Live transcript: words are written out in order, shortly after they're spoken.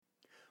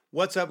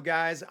What's up,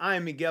 guys?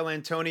 I'm Miguel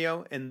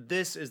Antonio, and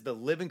this is the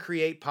Live and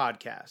Create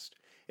podcast.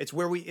 It's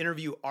where we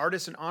interview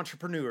artists and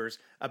entrepreneurs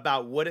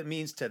about what it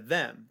means to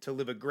them to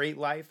live a great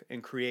life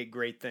and create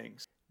great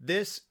things.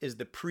 This is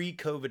the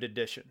pre-COVID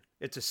edition.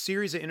 It's a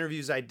series of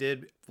interviews I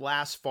did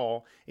last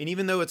fall, and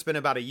even though it's been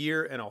about a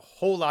year and a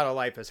whole lot of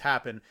life has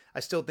happened, I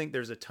still think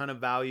there's a ton of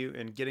value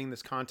in getting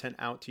this content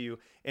out to you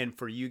and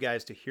for you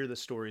guys to hear the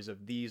stories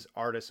of these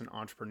artists and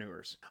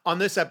entrepreneurs. On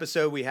this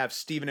episode, we have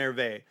Stephen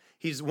Ervay.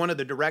 He's one of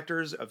the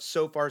directors of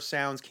Sofar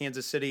Sounds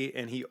Kansas City,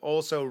 and he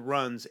also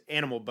runs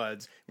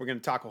Animal.Budz. We're going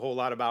to talk a whole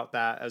lot about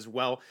that as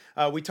well.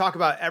 We talk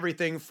about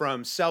everything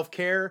from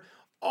self-care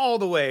all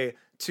the way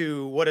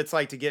to what it's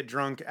like to get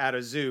drunk at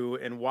a zoo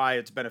and why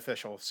it's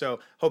beneficial. So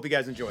hope you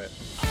guys enjoy it.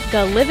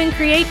 The Live and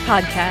Create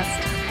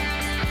podcast.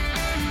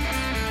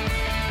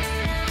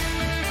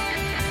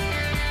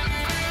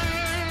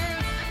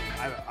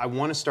 I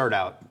want to start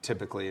out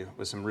typically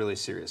with some really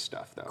serious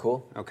stuff, though.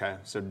 Cool. Okay,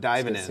 so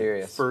diving in.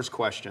 Serious. First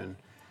question.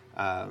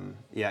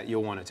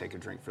 You'll want to take a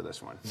drink for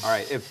this one. All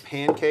right, if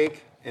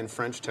pancake and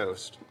French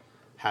toast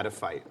had a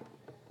fight,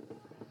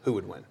 who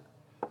would win?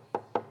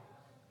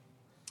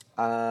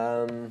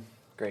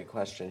 Great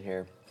question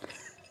here.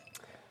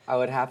 I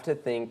would have to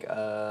think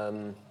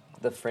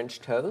the French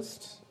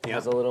toast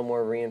has a little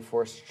more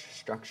reinforced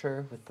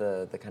structure with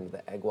the kind of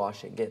the egg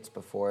wash it gets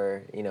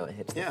before it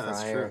hits the fryer.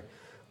 That's true.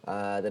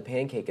 The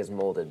pancake is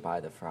molded by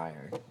the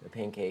fryer. The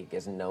pancake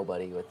is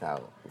nobody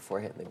before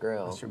hitting the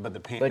grill. That's true, but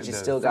but you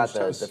still got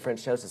the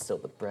French toast is still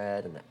the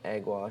bread and the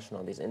egg wash and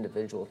all these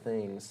individual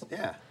things.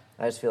 Yeah.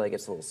 I just feel like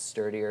it's a little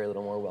sturdier, a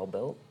little more well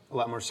built. A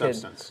lot more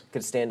substance.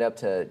 Could stand up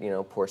to,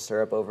 pour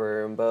syrup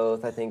over them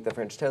both. I think the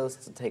French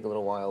toast will take a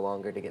little while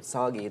longer to get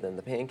soggy than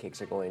the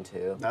pancakes are going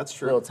to. That's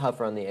true. A little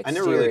tougher on the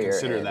exterior. I never really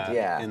considered that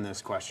yeah. in this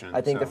question.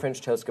 I think the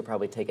French toast could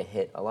probably take a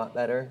hit a lot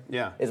better.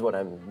 Yeah. Is what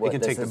it can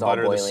this take the is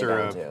butter, all the boiling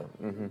syrup, down to.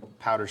 Mm-hmm.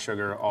 powdered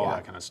sugar, all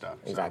that kind of stuff.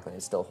 So. Exactly.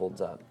 It still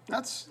holds up.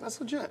 That's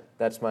legit.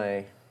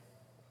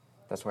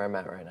 That's where I'm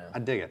at right now. I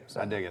dig it.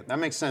 I dig it. That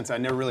makes sense. I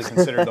never really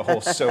considered the whole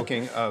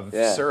soaking of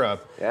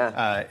syrup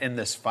in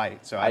this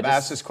fight. So I've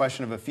asked this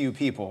question of a few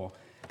people,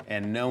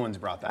 and no one's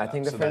brought that up. I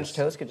think the French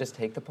toast could just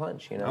take the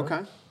punch,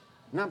 Okay.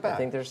 Not bad. I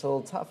think they're just a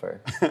little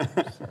tougher.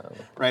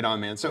 Right on,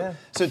 man. So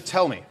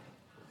tell me,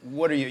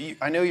 what are you?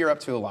 I know you're up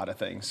to a lot of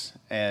things,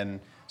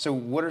 and so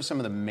what are some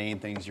of the main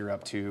things you're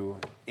up to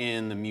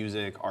in the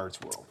music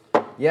arts world?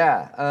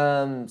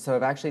 Yeah, so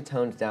I've actually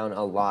toned down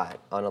a lot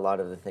on a lot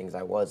of the things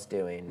I was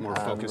doing. More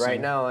focusing? Right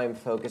now I'm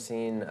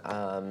focusing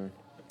on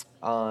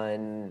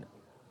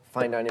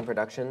fine dining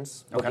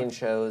productions, booking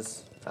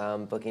shows,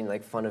 booking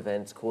like fun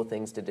events, cool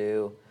things to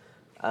do,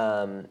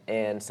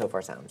 and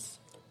Sofar Sounds,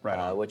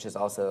 which is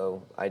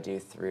also I do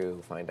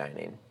through fine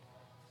dining.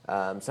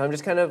 So I'm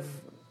just kind of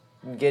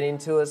getting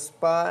to a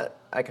spot.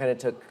 I kind of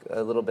took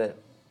a little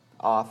bit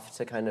off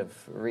to kind of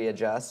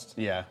readjust.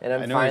 Yeah, and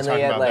I'm I know finally you're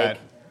at talking about like.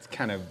 that. It's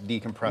kind of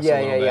decompress a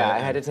little bit. Yeah. I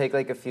had to take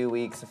like a few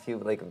weeks, a few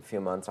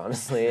months,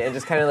 honestly, and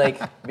just kind of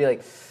like be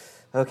like,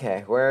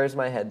 okay, where's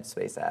my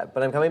headspace at?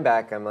 But I'm coming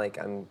back.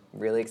 I'm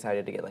really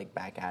excited to get like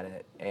back at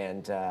it,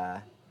 and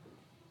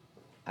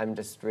I'm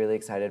just really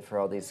excited for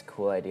all these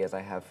cool ideas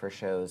I have for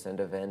shows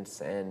and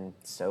events and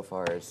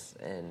Sofars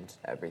and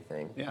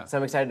everything. Yeah. So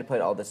I'm excited to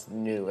put all this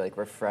new like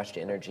refreshed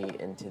energy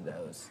into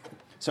those.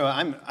 So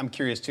I'm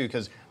curious too,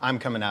 because I'm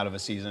coming out of a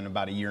season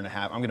about a year and a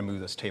half. I'm going to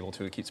move this table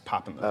too. It keeps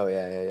popping.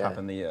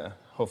 Popping the.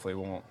 Hopefully it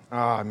won't.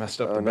 I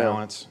messed up the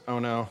balance. Oh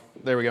no.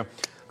 There we go.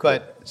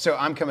 But so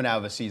I'm coming out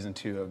of a season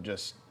 2 of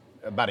just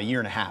about a year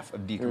and a half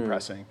of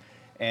decompressing.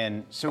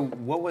 And so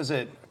what was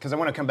it? Because I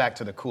want to come back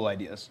to the cool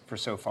ideas for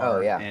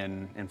Sofar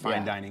and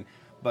fine dining.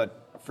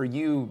 But for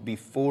you,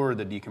 before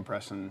the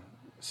decompression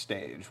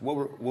stage,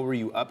 what were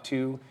you up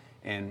to,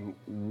 and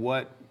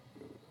what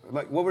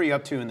were you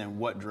up to, and then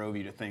what drove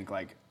you to think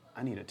like,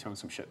 I need to tone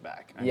some shit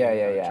back?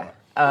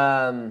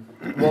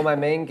 Well, my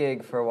main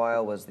gig for a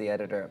while was the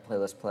editor at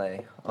Playlist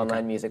Play,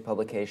 online music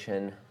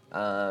publication,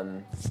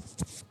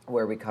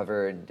 where we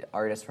covered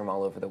artists from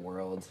all over the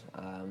world.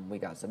 We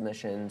got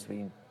submissions.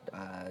 We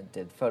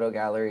did photo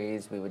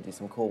galleries. We would do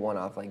some cool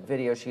one-off like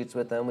video shoots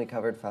with them. We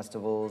covered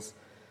festivals,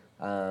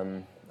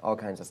 all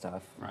kinds of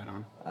stuff. Right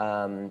on.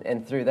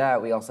 And through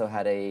that, we also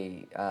had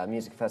a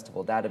music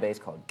festival database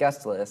called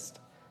Guest List,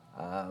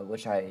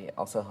 which I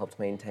also helped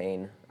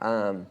maintain.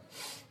 And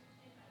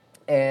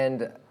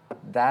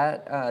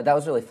that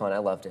was really fun. I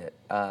loved it.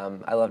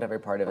 I loved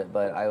every part of it,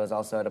 but I was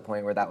also at a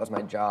point where that was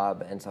my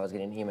job, and so I was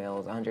getting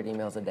emails, 100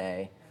 emails a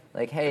day.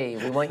 Like, hey,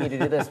 we want you to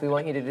do this, we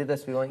want you to do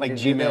this, we want you to do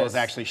this. Like Gmail is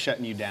actually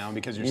shutting you down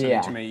because you're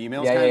sending too many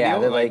emails kind of deal?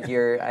 deal? They're like,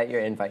 you're at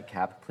your invite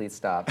cap, please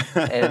stop.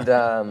 And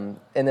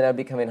then I'd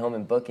be coming home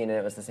and booking, and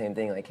it was the same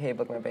thing, like, hey,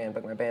 book my band,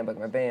 book my band, book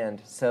my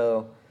band.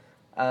 So,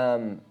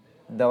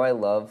 though I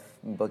love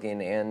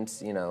booking and,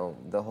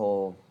 the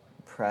whole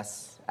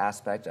press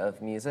aspect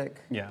of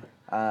music,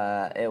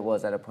 it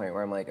was at a point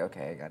where I'm like,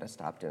 okay, I gotta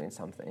stop doing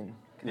something,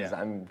 because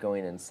I'm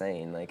going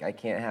insane. Like, I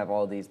can't have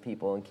all these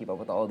people and keep up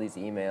with all these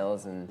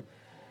emails, and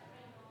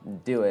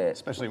do it.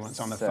 Especially when it's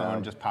on the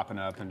phone, just popping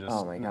up and just.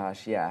 Oh my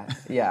gosh,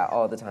 yeah,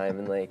 all the time.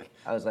 And like,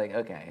 I was like,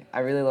 okay, I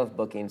really love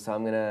booking, so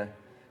I'm gonna.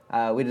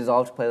 We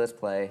dissolved Playlist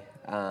Play.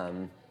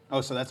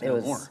 So that's no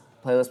more.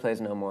 Playlist Play is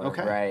no more.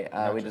 Okay. Right.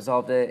 Gotcha. We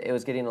dissolved it. It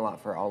was getting a lot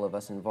for all of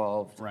us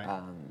involved.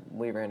 Right.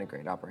 We ran a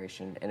great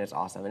operation, and it's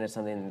awesome, and it's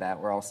something that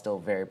we're all still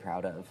very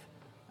proud of.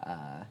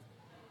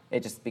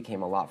 It just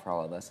became a lot for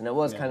all of us. And it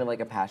was kind of like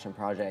a passion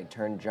project,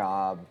 turned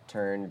job,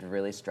 turned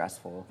really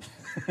stressful.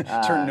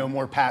 Turned no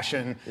more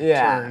passion,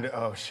 turned,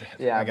 oh shit.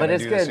 Yeah, but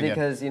it's good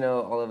because,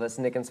 all of us,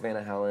 Nick and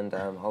Savannah Howland,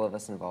 all of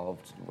us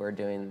involved, we're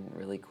doing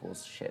really cool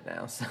shit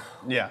now. So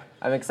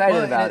I'm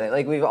excited about it.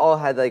 Like we all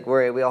had like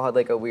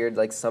a weird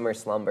like summer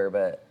slumber,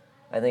 but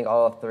I think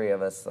all three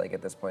of us like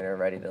at this point are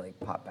ready to like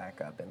pop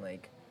back up and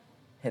like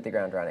hit the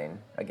ground running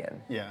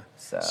again. Yeah.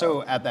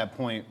 So at that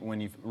point, when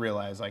you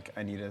realize like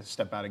I need to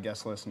step out of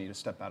guest list, need to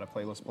step out of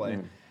Playlist Play,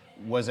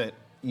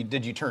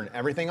 did you turn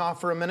everything off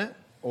for a minute,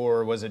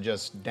 or was it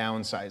just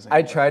downsizing?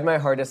 I tried my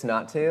hardest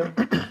not to,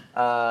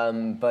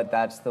 but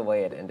that's the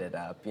way it ended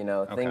up.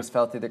 Things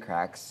fell through the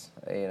cracks.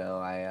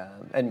 I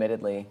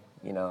admittedly,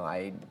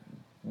 I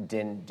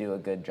didn't do a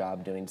good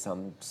job doing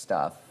some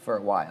stuff for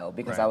a while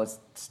because I was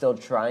still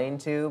trying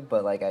to,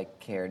 but like I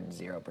cared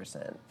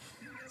 0%.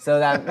 So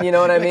that, you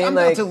know what I mean? I'm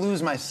about to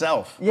lose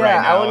myself. Yeah,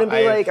 right now. I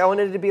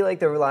wanted to be like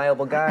the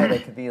reliable guy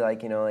that could be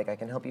like, like I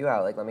can help you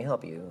out, like let me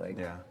help you, like.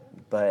 Yeah.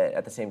 But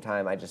at the same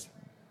time, I just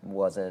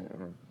wasn't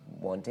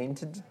wanting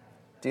to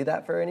do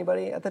that for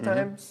anybody at the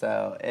time.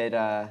 So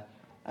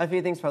a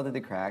few things fell through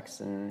the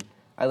cracks, and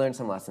I learned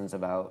some lessons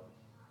about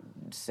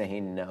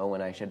saying no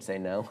when I should say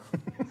no.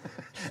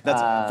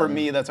 For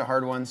me, that's a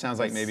hard one. Sounds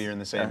like maybe you're in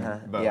the same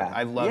boat. Yeah.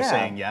 I love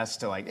saying yes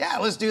to like,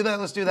 let's do that,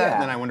 yeah.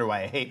 And then I wonder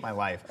why I hate my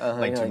life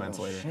like 2 months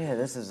later. Shit,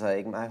 this is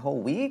like my whole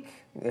week.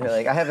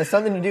 Like I have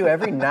something to do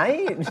every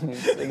night.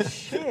 It's like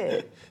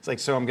shit. It's like,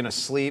 so I'm gonna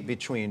sleep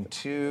between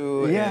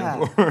 2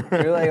 and 4.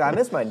 You're like, I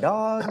miss my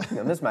dog.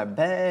 I miss my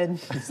bed.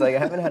 It's like I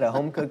haven't had a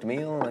home cooked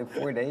meal in like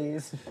 4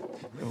 days.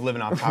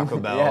 Living off Taco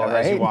Bell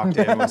as you walked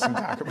in with some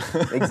Taco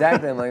Bell.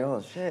 Exactly. I'm like,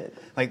 oh shit.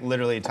 Like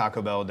literally,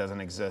 Taco Bell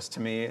doesn't exist to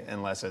me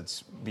unless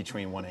it's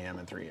between 1 a.m.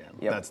 and 3 a.m.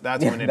 Yep.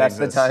 That's when it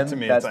exists to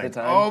me. That's it's like,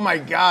 the time. Oh my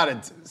god,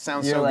 it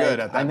sounds so good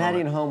at that I'm moment.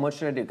 heading home. What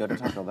should I do? Go to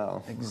Taco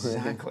Bell.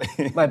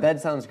 Exactly. My bed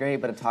sounds great,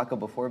 but a taco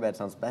before bed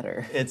sounds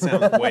better. It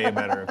sounds way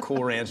better.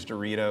 Cool Ranch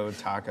Dorito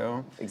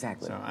taco.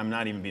 Exactly. So I'm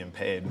not even being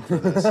paid for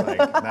this. Like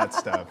that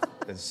stuff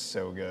is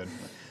so good.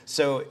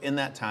 So in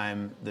that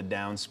time, the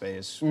down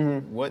space,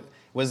 what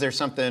was there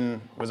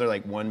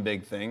like one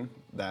big thing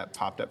that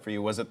popped up for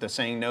you? Was it the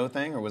saying no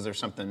thing, or was there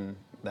something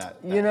that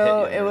hit you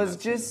it was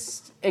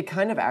just, it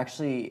kind of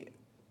actually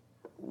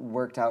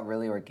worked out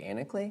really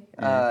organically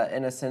in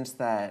a sense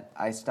that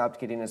I stopped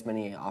getting as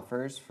many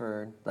offers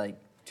for like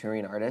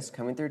touring artists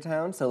coming through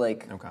town. So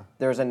like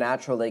there was a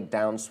natural like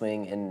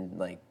downswing in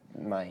like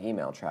my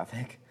email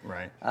traffic,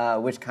 right?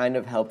 Which kind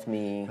of helped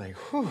me. Like,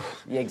 whew.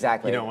 Yeah,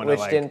 exactly. Which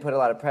didn't put a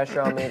lot of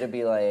pressure on me to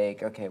be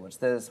like, okay, what's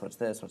this? What's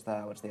this? What's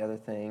that? What's the other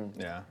thing?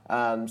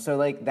 Yeah. So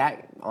like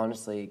that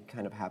honestly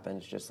kind of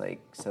happens just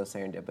like so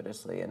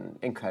serendipitously and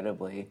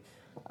incredibly.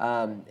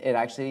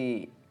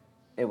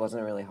 It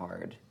wasn't really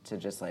hard to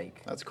just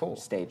like that's cool.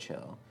 Stay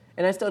chill.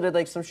 And I still did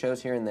like some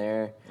shows here and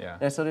there. Yeah.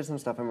 And I still did some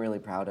stuff I'm really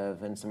proud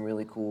of and I met some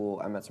really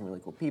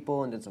cool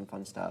people and did some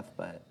fun stuff.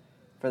 But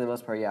for the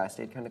most part, I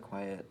stayed kind of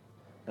quiet.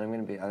 And I'm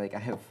going to be, I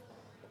have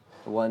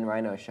one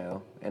Rhino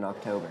show in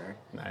October.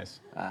 Nice.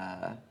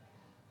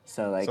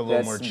 So like a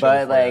little more chill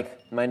but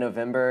like my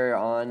November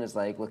on is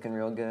like looking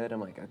real good. I'm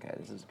like, okay,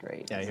 this is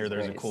great. Yeah, I hear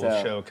there's a cool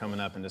show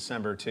coming up in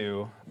December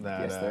too.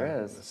 Yes,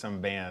 there is.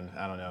 Some band.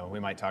 I don't know. We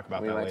might talk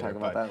about that later. We might talk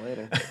about that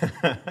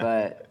later.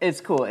 But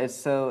it's cool. It's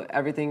so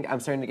everything.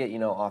 I'm starting to get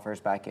offers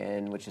back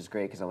in, which is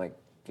great because I'm like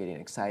getting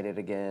excited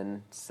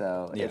again.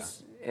 So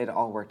it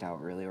all worked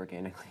out really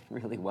organically,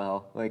 really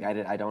well. Like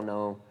I don't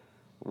know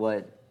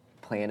what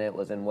planet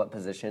was in what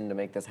position to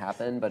make this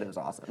happen, but it was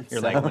awesome. You're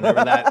like,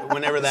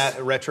 whenever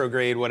that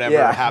retrograde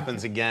whatever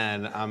happens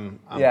again, I'm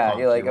pumped.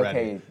 You're like, you're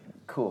okay, ready.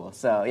 Cool.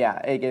 So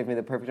it gave me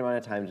the perfect amount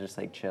of time to just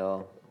like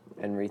chill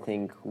and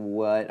rethink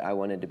what I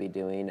wanted to be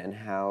doing and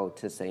how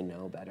to say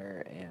no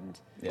better and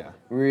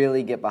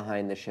really get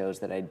behind the shows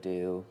that I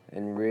do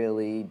and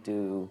really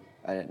do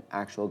an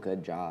actual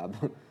good job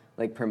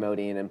like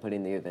promoting and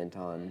putting the event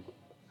on.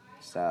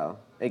 So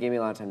it gave me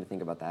a lot of time to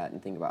think about that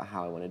and think about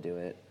how I want to do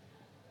it.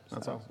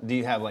 That's awesome. Do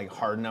you have like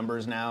hard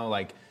numbers now?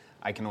 Like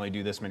I can only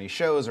do this many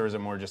shows, or is it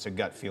more just a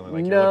gut feeling?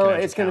 Like no,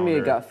 it's going to be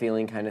a gut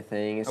feeling kind of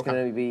thing. It's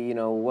going to be,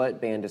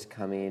 what band is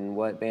coming,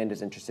 what band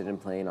is interested in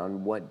playing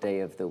on what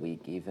day of the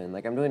week even.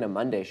 Like I'm doing a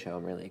Monday show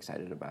I'm really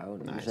excited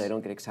about. Nice. Usually I don't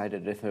get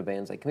excited if a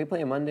band's like, can we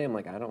play a Monday? I'm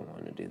like, I don't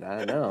want to do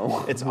that,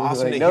 no. It's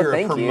awesome to hear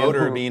a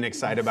promoter being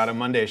excited about a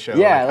Monday show.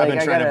 Yeah, I've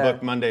been trying to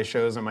book Monday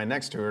shows on my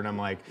next tour, and I'm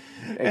like,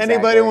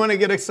 anybody want to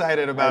get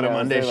excited about a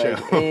Monday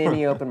show? Like,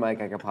 any open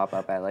mic I could pop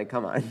up at, like,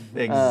 come on.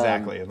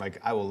 Exactly. Like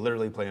I will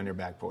literally play on your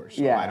back porch.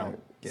 So I don't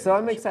So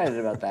I'm excited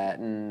about that,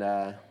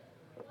 and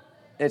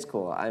It's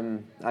cool.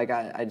 I'm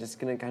just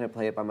gonna kind of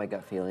play it by my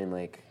gut feeling.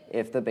 Like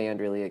if the band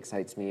really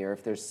excites me, or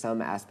if there's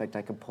some aspect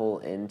I could pull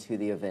into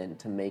the event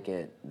to make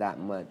it that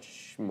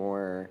much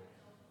more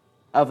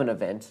of an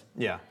event.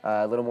 Yeah.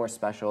 A little more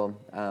special.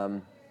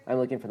 I'm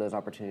looking for those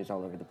opportunities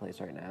all over the place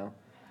right now.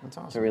 That's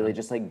awesome. To really man.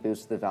 just like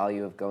boost the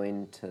value of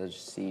going to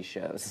see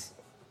shows.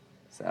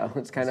 So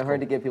it's kind of hard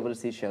to get people to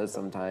see shows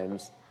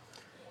sometimes.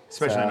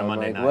 Especially on a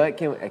Monday like, night. What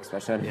can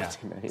especially on a Yeah.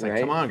 Monday night, It's like,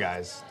 right? come on,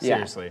 guys. Yeah.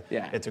 Seriously.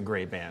 Yeah. It's a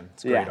great band.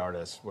 It's a great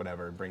artist,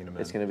 whatever. Bringing them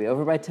in. It's going to be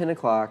over by 10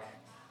 o'clock.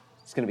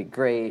 It's going to be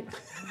great.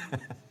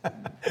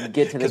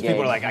 Get to the Because game.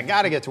 people are like, I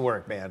got to get to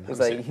work, man. It's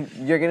like,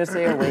 you're going to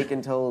stay awake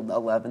until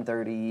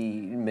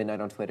 11:30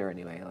 midnight on Twitter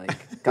anyway.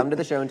 Like, come to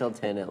the show until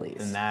 10 at least.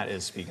 And that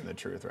is speaking the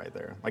truth right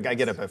there. Like, I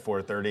get up at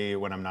 4:30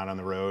 when I'm not on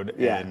the road,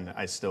 Yeah. and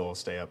I still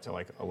stay up till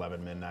like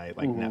 11 midnight,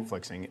 like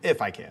Netflixing,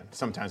 if I can.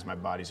 Sometimes my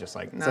body's just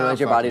like, nah, Sometimes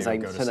your fuck body's you,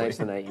 like, go to tonight's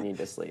the sleep. night you need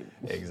to sleep.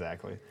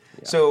 Exactly.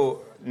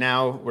 So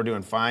now we're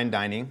doing fine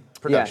dining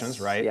productions,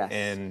 Yes, right? yes.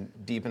 And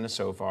deep into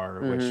Sofar,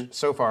 which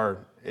Sofar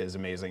is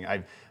amazing.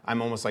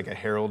 I'm almost like a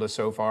herald of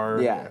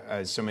Sofar.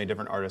 Yeah. So many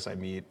different artists I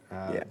meet,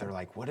 they're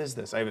like, "What is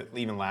this?"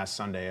 Even last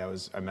Sunday,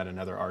 I met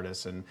another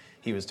artist, and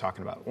he was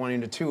talking about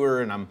wanting to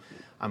tour, and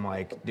I'm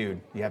like,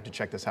 "Dude, you have to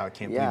check this out. I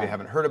can't believe you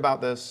haven't heard about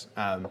this."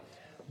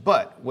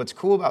 But what's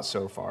cool about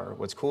Sofar,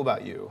 what's cool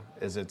about you,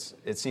 is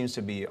it seems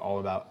to be all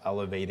about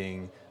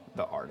elevating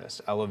the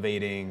artist,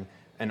 elevating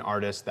an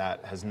artist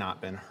that has not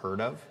been heard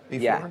of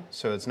before. Yeah.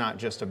 So it's not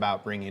just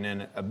about bringing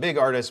in a big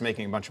artist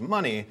making a bunch of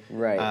money.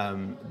 Right.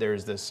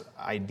 There's this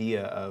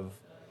idea of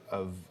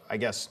I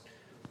guess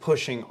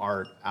pushing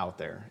art out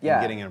there and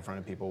Yeah. getting it in front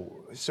of people.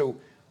 So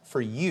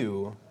for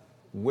you,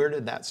 where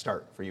did that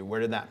start for you? Where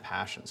did that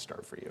passion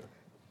start for you?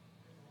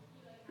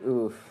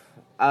 Oof.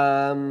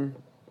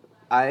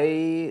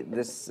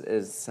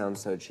 Sounds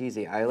so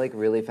cheesy. I like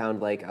really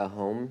found like a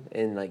home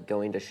in like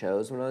going to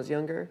shows when I was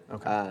younger.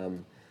 Okay.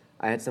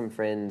 I had some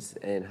friends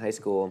in high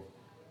school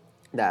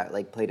that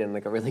like played in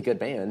like a really good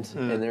band,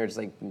 and they were just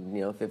like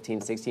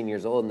 15, 16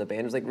 years old, and the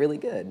band was like really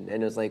good, and it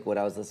was like what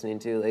I was listening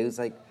to. It was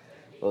like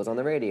what was on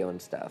the radio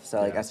and stuff.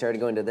 So like I started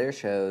going to their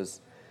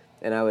shows,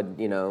 and I would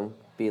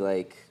be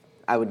like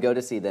I would go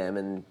to see them,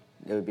 and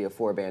it would be a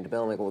 4-band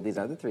bill. I'm like, well, these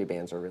other 3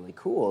 bands are really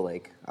cool.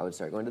 Like I would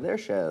start going to their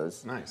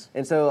shows. Nice.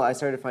 And so I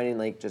started finding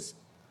like just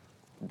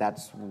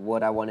that's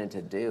what I wanted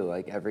to do.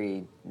 Like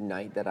every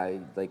night that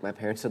my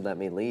parents would let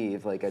me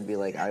leave, like I'd be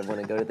like, I want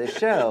to go to this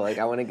show. Like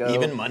I want to go.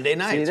 Even Monday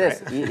nights, see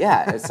this. right?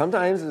 Yeah.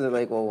 Sometimes they're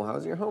like, well,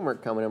 how's your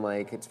homework coming? I'm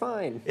like, it's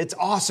fine. It's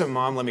awesome,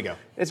 Mom. Let me go.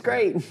 It's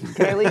great.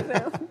 Can I leave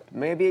now?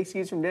 Maybe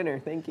excused from dinner.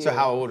 Thank you. So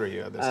how old are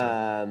you at this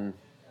time?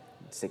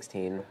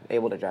 16.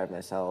 Able to drive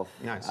myself.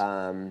 Nice.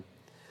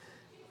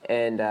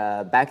 And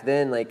back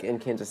then, like in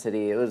Kansas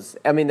City, there's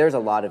a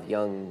lot of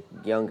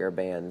younger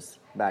bands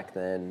back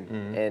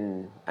then.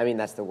 And I mean,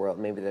 that's the world.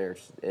 Maybe there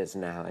is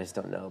now. I just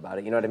don't know about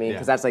it. You know what I mean?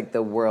 Because that's like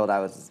the world I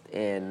was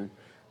in.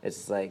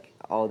 It's like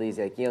all these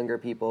like younger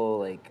people,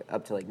 like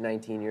up to like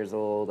 19 years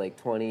old, like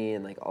 20,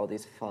 and like all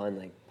these fun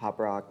like pop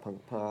rock,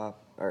 punk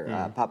pop, or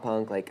pop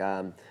punk. Like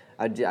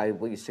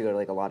we used to go to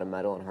like a lot of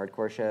metal and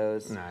hardcore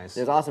shows. Nice.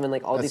 It was awesome, and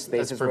like all these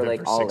That's spaces were perfect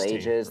like for all 16,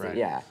 ages. right.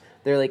 Yeah.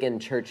 They're like in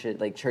church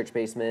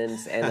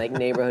basements and like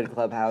neighborhood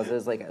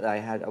clubhouses. Like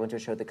I went to a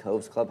show at the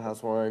Coves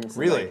Clubhouse once.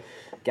 Really? Like,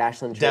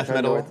 Gashland Church Death on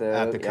metal North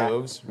at the yeah.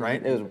 Coves,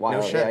 right? It was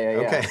wild. No shit.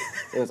 Yeah. Okay.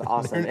 It was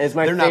awesome. They're- It's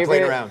my they're favorite, not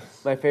playing around.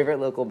 My favorite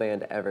local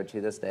band ever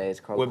to this day is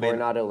called What band?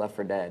 Coronado Left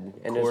for Dead.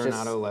 And it's just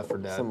Coronado Left for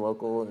Dead.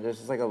 It's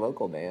just like a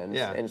local band.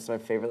 Yeah. And it's my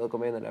favorite local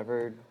band that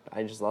ever.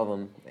 I just love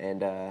them.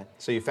 And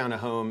So you found a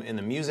home in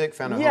the music,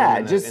 found a yeah,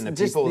 home in just the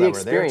just people the that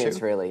were there experience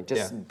too? really,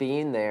 just Yeah.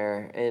 being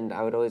there. And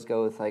I would always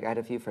go with like I had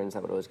a few friends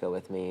that would always go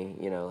with me.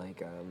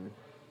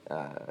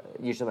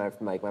 Usually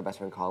my best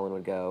friend Colin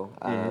would go,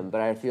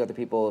 but I had a few other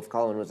people. If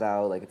Colin was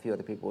out, like a few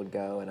other people would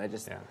go, and I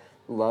just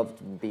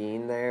loved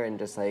being there and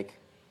just like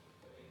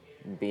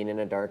being in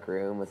a dark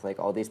room with like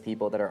all these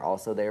people that are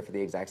also there for the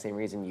exact same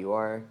reason you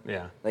are.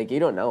 Yeah. Like you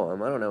don't know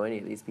them. I don't know any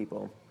of these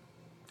people.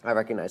 I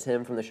recognize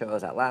him from the show I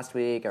was at last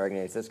week. I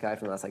recognize this guy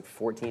from the last like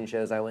 14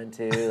 shows I went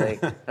to.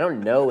 Like I don't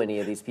know any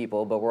of these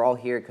people, but we're all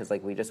here because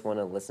like we just want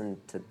to listen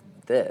to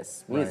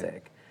this music.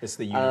 Right. It's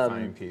the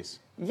unifying piece.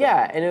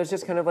 Yeah, and it was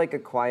just kind of like a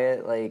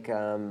quiet, like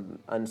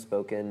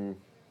unspoken,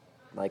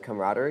 like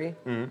camaraderie,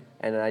 and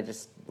I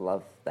just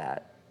love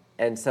that.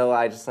 And so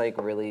I just like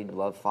really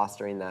love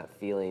fostering that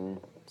feeling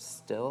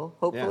still.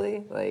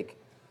 Hopefully, like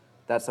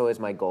that's always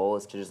my goal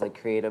is to just like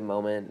create a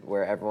moment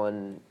where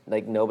everyone,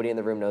 like nobody in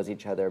the room knows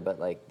each other, but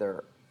like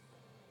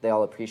they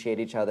all appreciate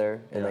each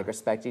other and like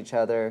respect each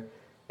other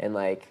and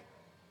like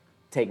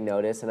take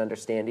notice and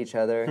understand each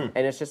other.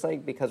 And it's just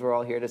like because we're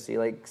all here to see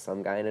like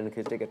some guy in an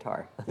acoustic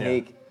guitar.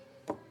 Like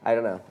I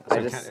don't know. So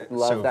I just kinda-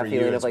 love so that for you,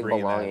 feeling of it's like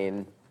bringing that-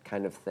 belonging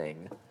kind of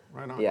thing.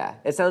 Right on. Yeah.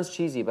 It sounds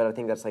cheesy, but I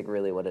think that's like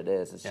really what it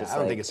is. It's Yeah, just I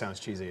don't like, think it sounds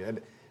cheesy.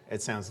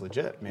 It sounds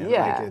legit, man.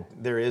 Yeah. Like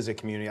there is a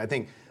community. I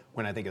think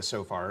when I think of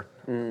Sofar,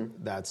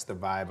 that's the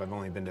vibe. I've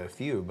only been to a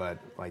few, but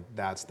like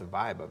that's the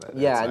vibe of it.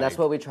 Yeah, and that's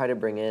what we try to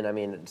bring in. I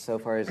mean,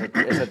 Sofar is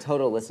a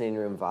total listening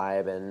room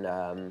vibe,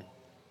 and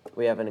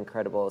we have an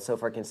incredible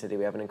Sofar Kansas City.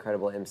 We have an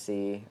incredible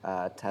MC,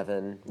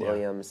 Tevin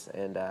Williams,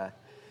 and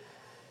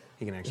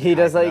he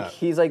does like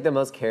he's like the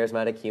most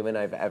charismatic human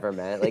I've ever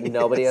met. Like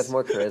nobody has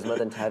more charisma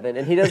than Tevin,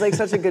 and he does like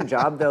such a good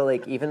job though.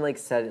 Like even like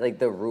set like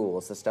the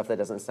rules, the stuff that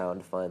doesn't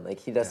sound fun. Like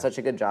he does such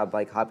a good job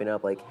like hopping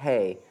up. Like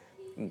hey,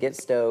 get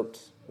stoked.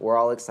 We're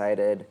all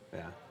excited.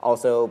 Yeah.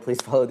 Also, please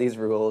follow these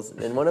rules.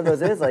 And one of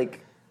those is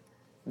like,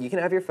 you can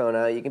have your phone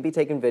out. You can be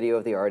taking video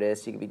of the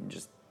artist. You can be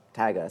just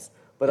tag us,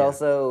 but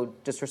also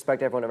just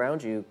respect everyone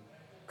around you,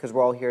 because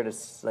we're all here to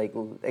like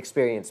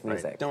experience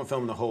music. Right. Don't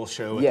film the whole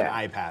show with an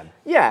iPad.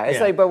 Yeah, it's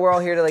like, but we're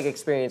all here to like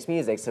experience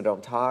music. So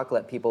don't talk.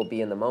 Let people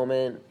be in the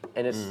moment.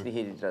 And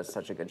he does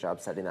such a good job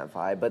setting that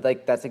vibe. But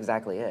like that's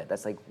exactly it.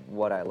 That's like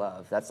what I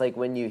love. That's like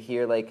when you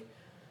hear like.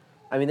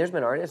 I mean, there's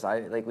been artists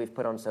we've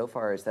put on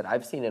Sofars that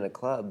I've seen in a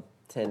club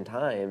 10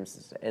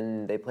 times,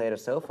 and they play at a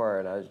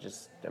Sofar, and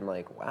I'm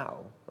like,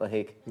 wow,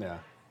 like,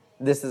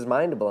 this is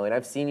mind blowing.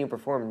 I've seen you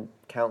perform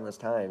countless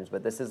times,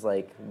 but this is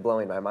like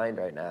blowing my mind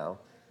right now,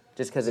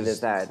 just because it is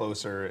that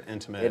closer,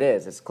 intimate. It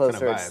is. It's closer.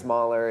 Kind of it's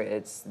smaller.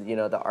 It's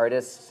the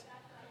artist.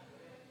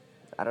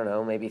 I don't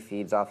know. Maybe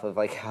feeds off of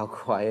like how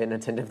quiet and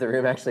attentive the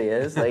room actually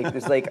is. Like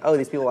it's like, oh,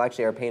 these people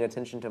actually are paying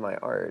attention to my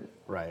art.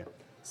 Right.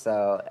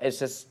 So it's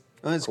just.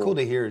 Well, it's cool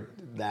to hear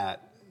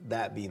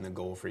that being the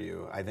goal for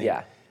you. I think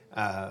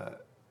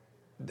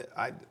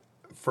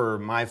for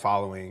my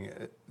following,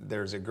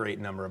 there's a great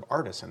number of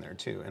artists in there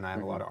too, and I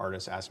have a lot of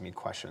artists asking me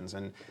questions,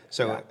 and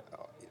so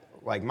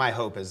like my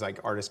hope is like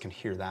artists can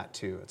hear that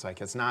too. It's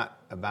like it's not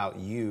about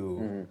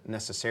you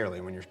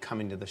necessarily when you're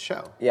coming to the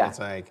show. Yeah. It's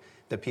like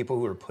the people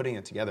who are putting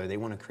it together, they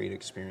want to create an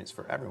experience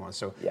for everyone.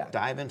 So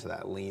dive into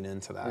that, lean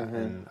into that,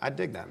 and I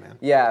dig that, man.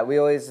 Yeah, we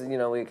always,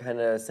 we kind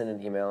of send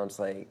an email and it's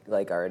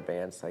like our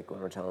advance, like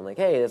when we're telling like,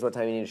 hey, this is what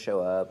time you need to show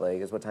up, like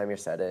this is what time your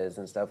set is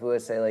and stuff. We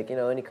always say like,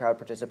 any crowd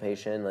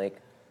participation, like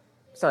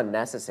it's not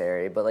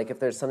necessary, but like if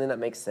there's something that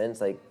makes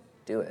sense, like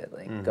do it,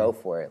 like go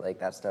for it. Like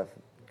that stuff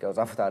goes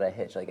off without a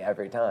hitch, like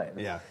every time.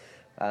 Yeah.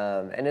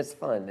 And it's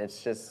fun.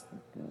 It's just,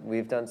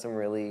 we've done some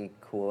really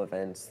cool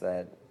events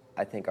that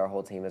I think our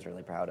whole team is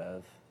really proud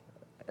of,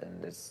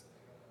 and it's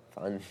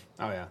fun.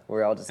 Oh yeah,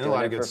 we're all just doing a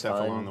lot it of good for stuff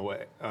fun. along the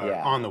way.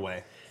 On the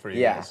way for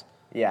you guys.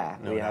 Yeah,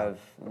 no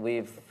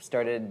we've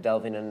started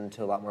delving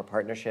into a lot more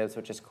partnerships,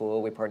 which is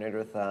cool. We partnered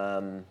with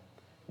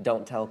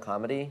Don't Tell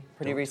Comedy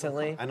pretty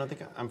recently. I don't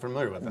think I'm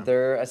familiar with them.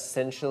 They're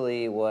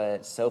essentially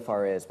what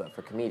Sofar is, but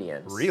for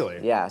comedians.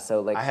 Really? Yeah.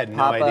 So like I had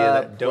no idea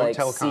that Don't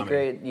Tell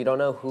secret, Comedy. You don't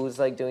know who's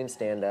like doing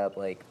stand up,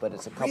 like, but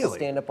it's a couple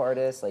stand up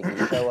artists. Like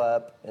you show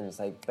up and it's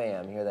like,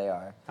 bam, here they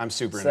are. I'm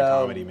super into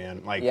comedy,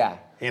 man. Like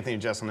Anthony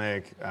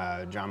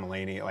Jeselnik, John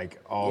Mulaney, like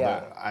all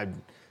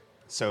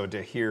so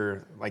to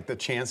hear like the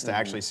chance to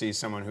actually see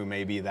someone who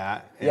may be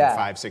that in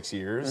 5-6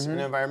 years in an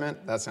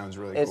environment, that sounds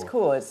really cool. It's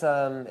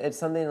cool. It's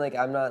something like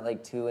I'm not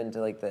like too into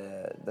like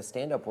the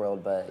stand up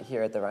world, but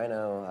here at the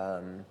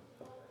Rhino,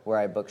 where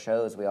I book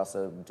shows, we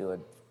also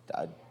do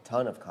a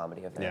ton of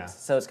comedy events. Yeah.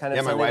 So it's kind of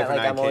something that like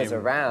I'm always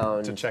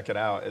around to check it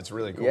out. It's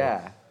really cool.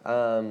 Yeah.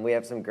 We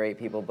have some great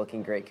people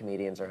booking great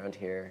comedians around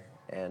here,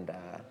 and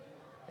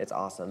it's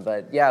awesome.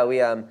 But yeah, we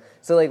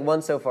so like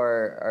one so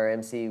far our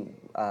MC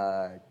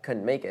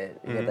couldn't make it.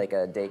 He had like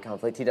a date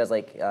conflict. He does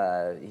like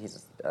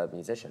he's a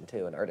musician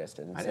too, an artist,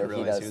 and I so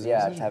he does.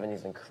 Tevin,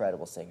 he's an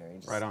incredible singer.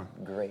 He's right on.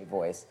 Great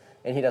voice,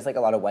 and he does like a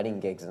lot of wedding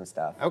gigs and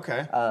stuff.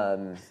 Okay.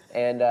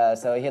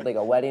 So he had like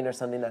a wedding or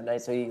something that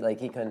night, so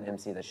he couldn't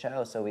MC the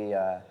show. So we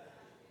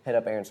hit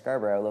up Aaron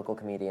Scarborough, a local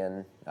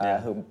comedian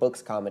who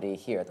books comedy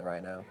here at the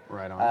Rhino.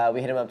 Right on. We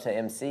hit him up to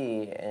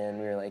MC, and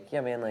we were like, yeah,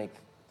 man, like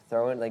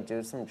throw in, like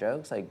do some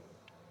jokes, like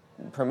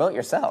promote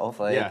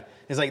yourself. Like, yeah,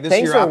 it's like this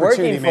thanks is your for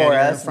opportunity, working for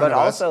man. us, but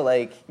also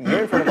like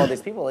you're in front of all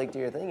these people, like do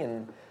your thing.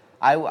 And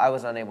I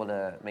was unable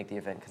to make the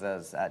event because I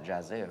was at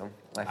Jazoo.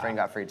 My friend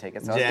got free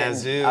tickets. So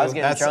Jazoo. I was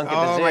getting drunk at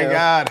the zoo. Oh my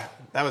God,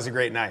 that was a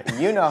great night.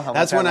 You know how much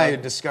that's when I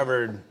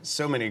discovered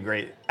so many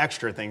great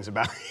extra things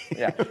about you.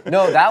 Yeah,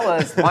 no, that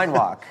was Wine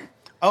Walk.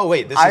 Oh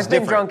wait, this is I've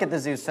different. been drunk at the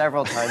zoo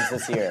several times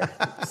this year.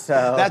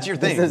 So that's your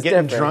thing,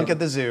 getting drunk at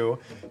the zoo,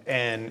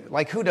 and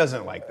like who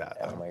doesn't like that?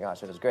 Oh my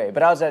gosh, it was great.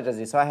 But I was at the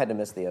zoo, so I had to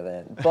miss the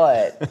event.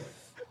 But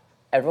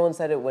everyone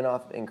said it went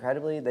off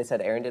incredibly. They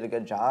said Aaron did a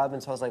good job,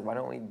 and so I was like, why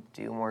don't we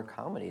do more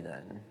comedy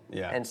then?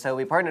 Yeah. And so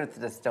we partnered with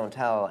this Don't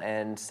Tell,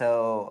 and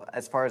so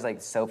as far as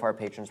like Sofar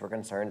patrons were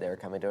concerned, they were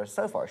coming to a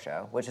Sofar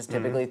show, which is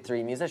typically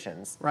 3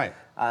 musicians. Right.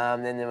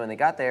 And then when they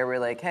got there, we were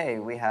like, hey,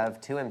 we have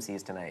 2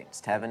 MCs tonight.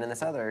 It's Tevin and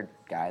this other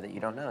guy that you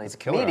don't know. He's a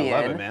comedian.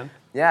 I love it, man.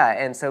 Yeah,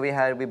 and so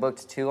we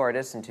booked 2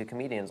 artists and 2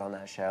 comedians on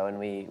that show, and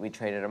we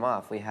traded them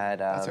off. We had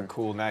that's a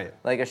cool night.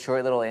 Like a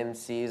short little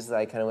MCs.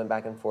 I kind of went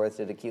back and forth,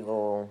 did a cute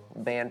little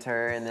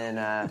banter, and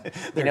then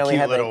we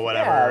had little like,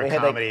 whatever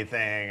comedy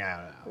thing. I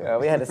don't know. Yeah,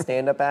 we had a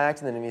stand-up act,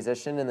 and then a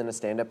musician, and then a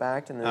stand-up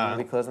act, and then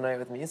we closed the night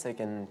with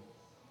music, and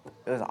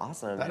it was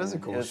awesome. That is a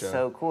cool show. It was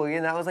so cool. Yeah,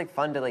 that was like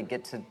fun to like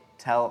get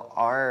tell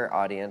our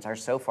audience, our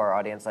Sofar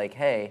audience, like,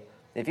 hey,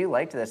 if you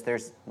liked this,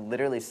 there's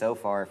literally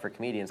Sofar for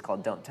comedians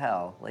called Don't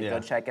Tell. Like, go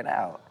check it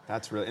out.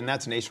 And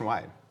that's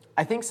nationwide.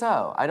 I think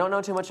so. I don't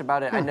know too much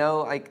about it. I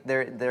know, like,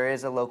 there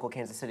is a local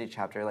Kansas City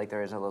chapter, like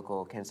there is a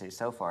local Kansas City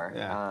Sofar.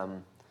 Yeah.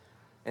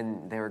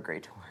 And they were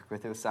great to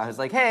work with. So I was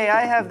like, hey,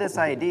 I have this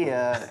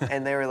idea.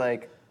 And they were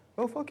like,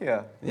 oh, fuck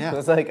yeah. Yeah. I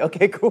was like,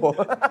 okay, cool.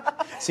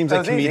 Seems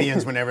like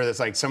comedians, whenever it's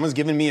like, someone's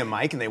giving me a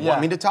mic and they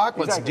want me to talk,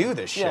 let's do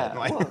this shit. Yeah.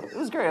 Like, well, it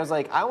was great. I was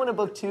like, I want to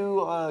book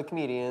 2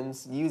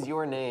 comedians, use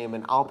your name,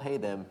 and I'll pay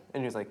them.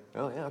 And he was like,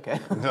 oh, yeah, okay.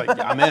 they're like,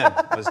 I'm in.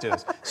 Let's do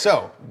this.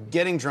 So,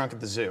 getting drunk at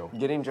the zoo.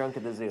 Getting drunk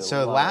at the zoo.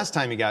 So, last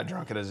time you got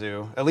drunk at a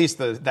zoo, at least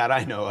that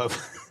I know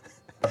of,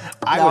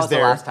 I was there.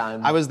 The last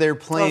time. I was there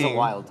playing. That was a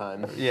wild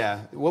time.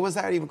 Yeah. What was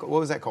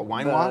that called?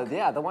 Wine walk?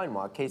 Yeah, the wine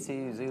walk.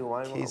 KC Zoo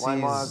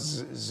Wine Walk.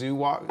 Zoo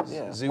walk.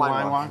 Yeah. Zoo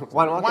wine walk.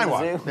 Wine walk. Wine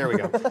walk. Zoo. There we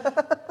go.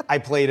 I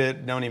played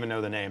it. Don't even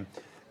know the name.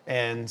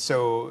 And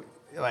so,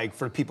 like,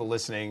 for people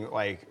listening,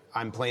 like,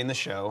 I'm playing the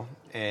show,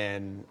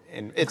 and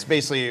it's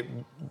basically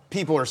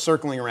people are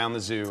circling around the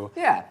zoo.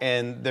 Yeah.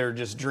 And they're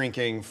just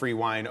drinking free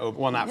wine.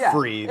 Well, not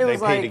free. They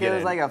paid to get in. It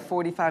was like a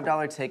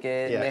 $45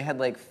 ticket. Yeah. And they had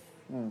like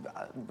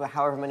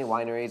however many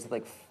wineries,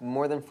 like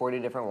more than 40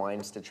 different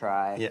wines to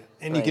try. Yeah,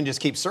 and you can just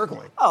keep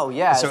circling. Oh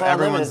yeah, so it's like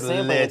everyone's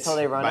lit until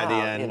they run by out, the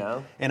end. you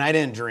know. And I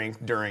didn't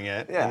drink during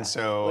it, Yeah. and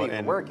so well, you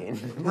were working.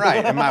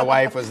 Right, and my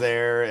wife was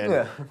there,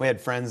 and we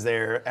had friends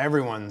there.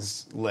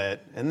 Everyone's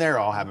lit, and they're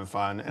all having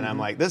fun. And I'm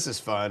like, this is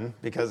fun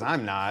because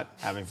I'm not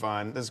having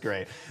fun. This is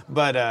great.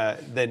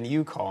 But then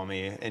you call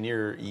me, and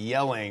you're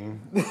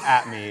yelling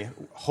at me,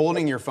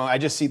 holding your phone. I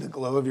just see the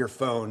glow of your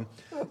phone.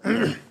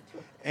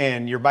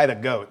 And you're by the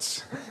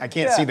goats. I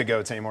can't see the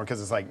goats anymore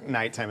because it's like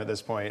nighttime at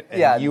this point.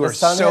 And you are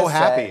so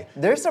happy.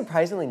 There's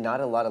surprisingly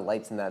not a lot of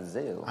lights in that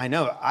zoo. I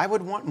know. I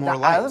would want more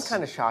lights. That was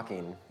kind of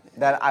shocking.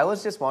 That I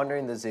was just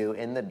wandering the zoo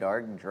in the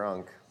dark,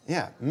 drunk.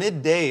 Yeah,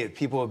 midday,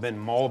 people have been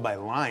mauled by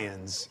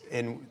lions,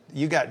 and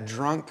you got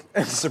drunk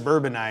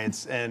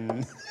suburbanites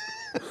and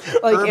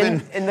like,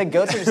 and the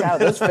goats are just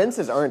out. Those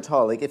fences aren't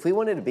tall. Like, if we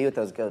wanted to be with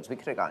those goats, we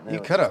could have gotten. You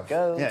could have.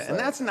 Goats, yeah, and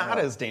that's not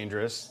as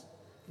dangerous,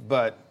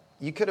 but.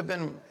 You could have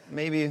been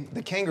maybe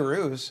the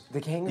kangaroos. The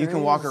kangaroos. You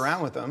can walk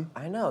around with them.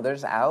 I know.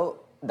 There's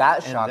out.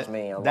 That shocked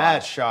me a lot.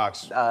 That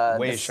shocks.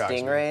 Way shocks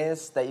me. The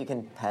stingrays that you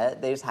can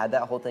pet. They just had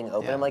that whole thing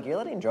open. Yeah. I'm like, you're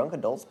letting drunk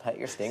adults pet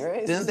your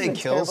stingrays? Didn't they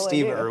kill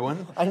Steve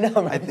Irwin? I know.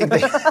 Right? I think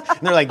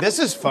they're like, this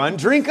is fun.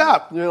 Drink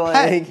up. You're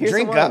like, here's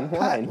drink some up.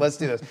 wine. Let's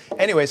do this.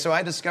 Anyway, so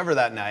I discovered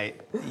that night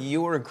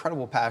your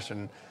incredible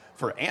passion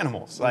for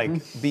animals, like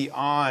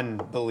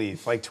beyond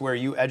belief, like to where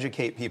you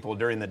educate people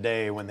during the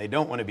day when they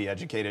don't want to be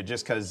educated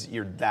just because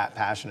you're that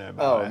passionate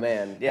about it. Oh,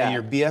 man, yeah. And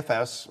you're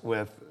BFFs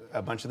with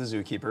a bunch of the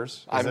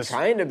zookeepers.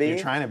 Trying to be. You're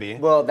trying to be.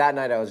 Well, that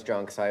night I was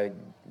drunk, so I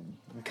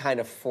kind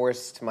of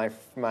forced my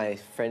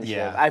friendship.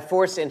 Yeah. I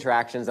forced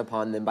interactions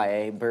upon them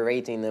by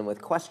berating them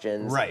with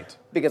questions. Right.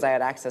 Because I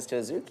had access to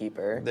a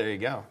zookeeper. There you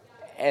go.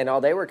 And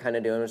all they were kind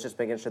of doing was just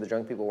making sure the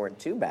drunk people weren't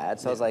too bad.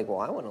 So I was like, well,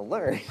 I want to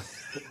learn.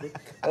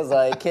 I was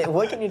like,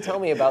 what can you tell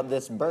me about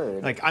this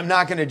bird? Like, I'm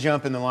not going to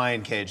jump in the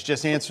lion cage.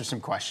 Just answer some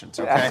questions,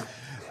 okay?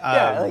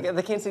 Like at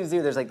the Kansas City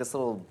Zoo, there's like this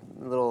little.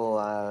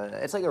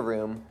 It's like a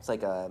room. It's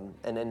like an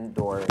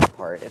indoor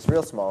part. It's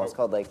real small. It's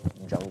called like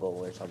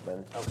jungle or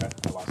something. Okay,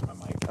 I lost my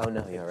mic. Oh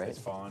no, you're right. It's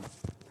fallen.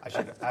 I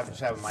should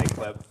have a mic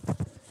clip,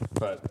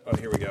 but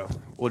here we go.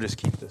 We'll just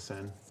keep this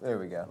in. There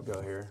we go. We'll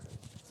go here.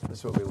 This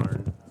is what we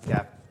learned.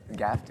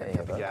 Gaff tape.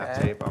 Got the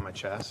gaff tape on my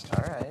chest.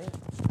 All right.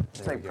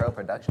 It's like pro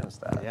production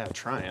stuff. Yeah,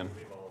 trying.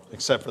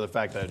 Except for the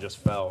fact that it just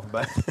fell.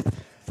 But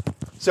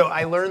so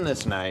I learned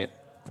this night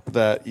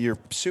that you're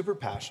super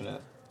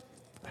passionate.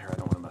 Here, I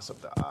don't want to mess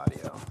up the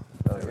audio.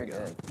 Oh, you're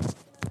good.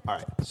 All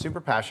right, super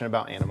passionate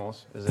about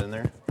animals. Is it in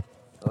there?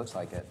 It looks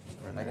like it.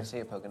 I can see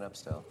it poking up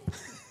still.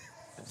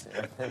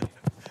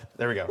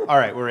 There we go. All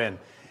right, we're in.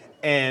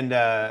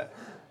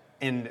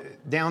 And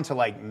down to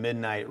like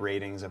midnight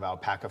ratings of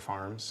alpaca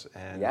farms,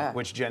 and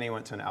which Jenny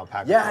went to an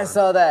alpaca farm. Yeah, I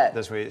saw that.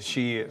 This week.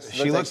 She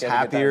looks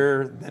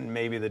happier than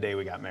maybe the day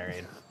we got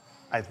married.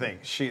 I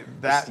think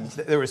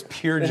there was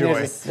pure joy.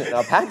 There's an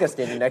alpaca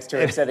standing next to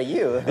her instead of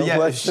you.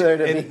 Yeah, she's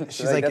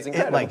like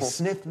it like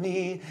sniffed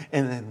me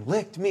and then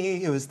licked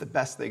me. It was the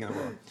best thing in the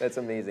world. That's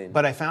amazing.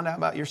 But I found out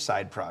about your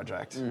side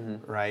project,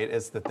 right?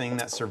 It's the thing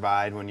that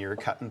survived when you were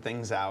cutting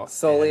things out.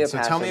 Solely a so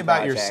passion tell me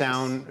about project.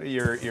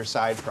 your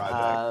side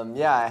project.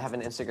 Yeah, I have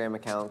an Instagram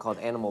account called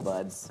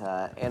Animal.Budz.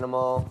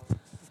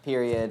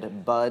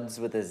 Animal.Budz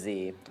with a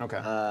Z. Okay,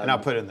 and I'll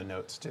put it in the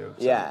notes too.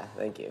 So. Yeah,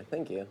 thank you.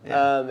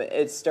 Yeah.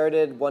 It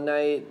started one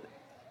night.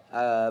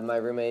 My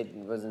roommate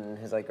was and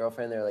his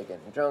girlfriend. They were like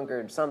getting drunk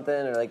or something,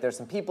 or like there's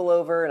some people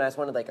over, and I just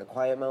wanted like a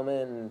quiet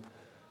moment. And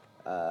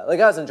I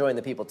was enjoying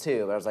the people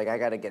too, but I was like, I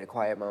gotta get a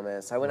quiet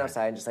moment. So I went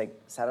outside and just like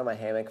sat on my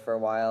hammock for a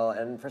while,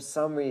 and for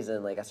some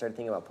reason, I started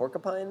thinking about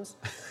porcupines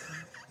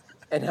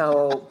and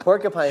how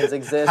porcupines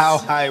exist. How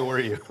high were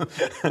you?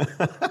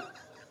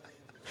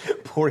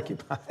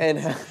 Porcupines. And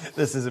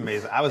This is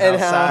amazing. I was and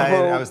outside.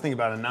 how- I was thinking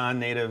about a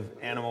non-native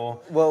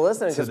animal. well,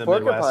 listen, to because the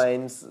Midwest.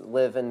 porcupines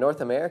live in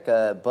North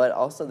America, but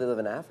also they live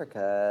in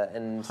Africa.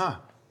 And Huh.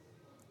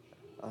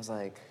 I was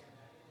like,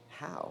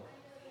 how?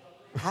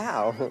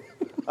 How?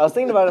 I was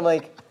thinking about it, I'm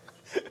like,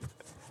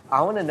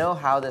 I want to know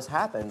how this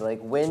happened. Like,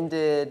 when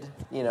did,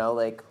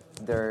 like,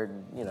 their,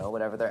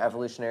 whatever, their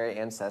evolutionary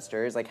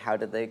ancestors, like, how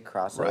did they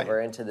cross Right.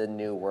 over into the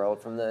new world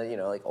from the,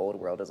 like, old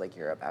world is like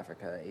Europe,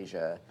 Africa,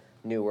 Asia,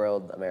 new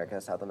world, America,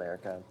 South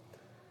America.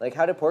 Like,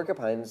 how did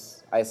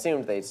porcupines, I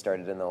assumed they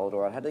started in the old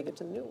world, how did they get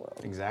to the new world?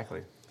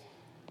 Exactly.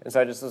 And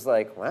so I just was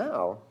like,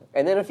 wow.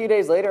 And then a few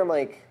days later, I'm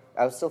like,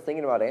 I was still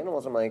thinking about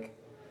animals. I'm like,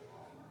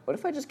 what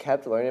if I just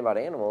kept learning about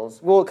animals?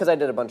 Well, because I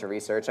did a bunch of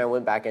research. I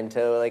went back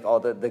into like all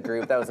the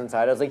group that was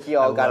inside. I was like,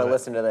 y'all got to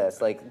listen to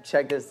this. Like,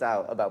 check this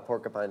out about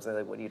porcupines. They're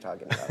like, what are you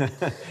talking about?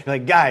 You're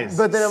like, guys,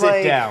 But then I'm sit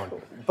like,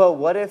 down. but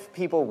what if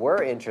people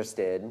were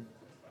interested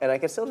and I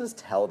could still just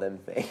tell them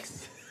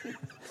things?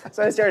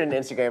 So I started an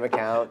Instagram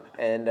account,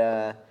 and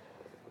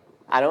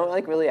I don't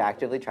like really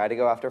actively try to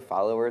go after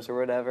followers or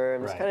whatever.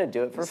 I'm just Right. kind of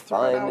do it for Just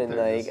throw it fun, out and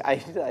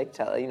there, I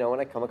tell when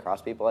I come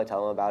across people, I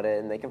tell them about it,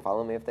 and they can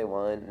follow me if they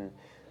want. And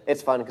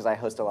it's fun because I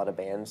host a lot of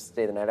bands,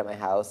 stay the night at my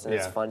house, and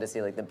it's Yeah. fun to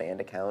see like the band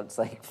accounts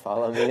like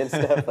follow me and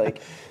stuff. Like,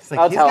 It's like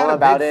I'll he's tell got them a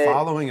about big it.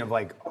 following of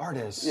like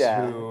artists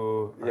Yeah.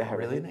 who are Yeah,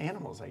 really right. into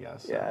animals, I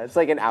guess. So. Yeah, it's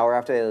like an hour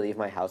after they leave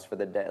my house for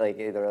the day. Like,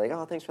 they're like,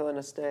 oh, thanks for letting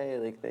us stay.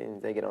 Like,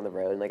 they get on the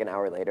road, and like an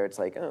hour later, it's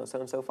like, oh,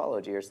 so-and-so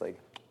followed you. It's like,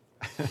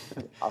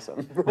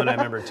 awesome. When I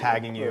remember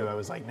tagging you, I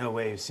was like, no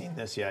way, you've seen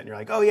this yet. And you're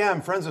like, oh, yeah,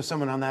 I'm friends with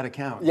someone on that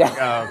account. Yeah.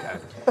 Like,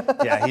 oh,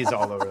 okay. Yeah, he's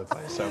all over the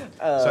place. So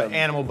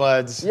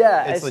Animal.Budz,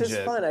 Yeah, it's it's legit.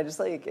 just fun. I just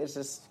like, it's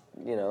just,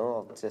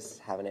 I'll just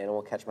have an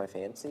animal catch my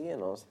fancy,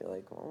 and I'll just be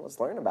like, well, let's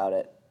learn about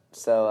it.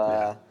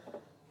 So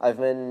I've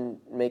been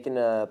making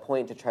a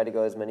point to try to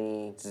go as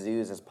many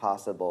zoos as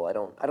possible. I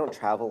don't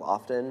travel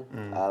often.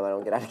 I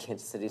don't get out of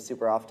Kansas City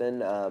super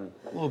often. A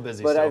little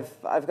busy But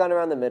still. I've gone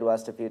around the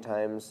Midwest a few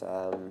times.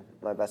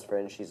 My best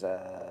friend, she's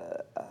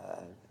a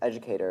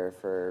educator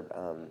for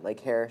like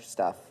hair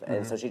stuff,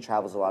 and so she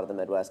travels a lot of the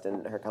Midwest,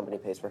 and her company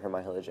pays for her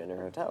mileage and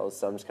her hotels.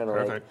 So I'm just kind of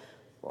like, Perfect.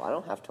 well, I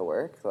don't have to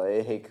work.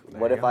 Like,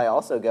 what you if go. I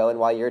also go, and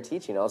while you're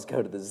teaching, I'll just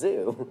go to the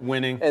zoo.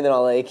 Winning. And then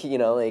I'll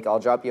I'll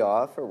drop you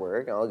off for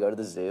work, and I'll go to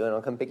the zoo, and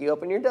I'll come pick you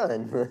up when you're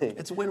done. Like,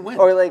 It's a win-win.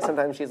 or like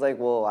sometimes she's like,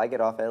 well, I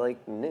get off at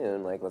like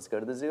noon. Like, let's go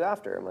to the zoo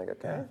after. I'm like,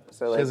 okay.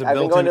 So She like, has a I've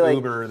been built-in going to like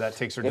Uber that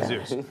takes her to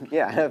zoos.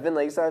 yeah, I've been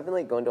like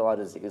going to a lot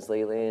of zoos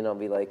lately, and I'll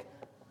be like,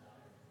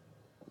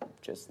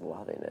 just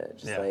loving it.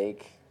 Just Yeah.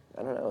 like,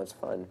 I don't know, it's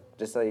fun.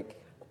 Just like,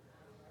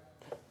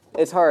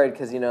 it's hard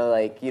because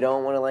like you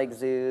don't want to like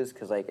zoos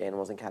because like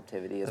animals in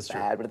captivity is That's true.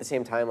 bad, but at the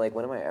same time, like,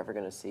 when am I ever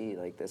gonna see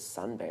like this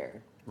sun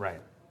bear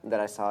Right. that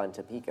I saw in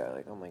Topeka?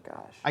 Like, oh my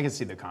gosh. I can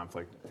see the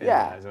conflict. in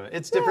Yeah. that.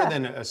 It's different Yeah.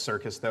 than a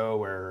circus, though,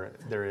 where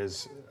there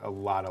is a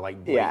lot of like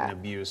blatant Yeah.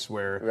 abuse.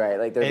 Where Right,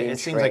 like they're it, being it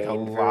seems like a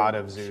trained for lot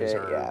of zoos shit,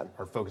 are, yeah.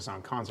 are focused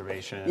on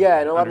conservation.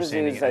 Yeah, and a lot of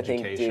understanding zoos, I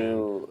think, education.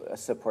 do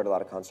support a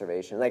lot of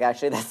conservation. Like,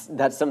 actually,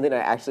 that's something I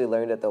actually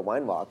learned at the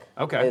wine walk.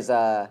 Okay. Is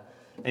the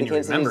And you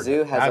Kansas City remembered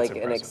Zoo it. has That's like an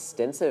impressive.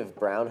 extensive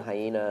brown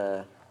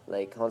hyena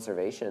like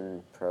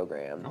conservation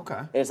program. Okay.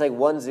 And it's like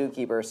one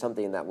zookeeper or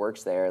something that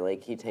works there.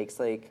 Like, he takes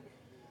like,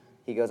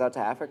 he goes out to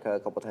Africa a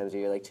couple times a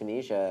year, like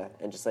Tunisia,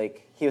 and just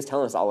like, he was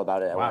telling us all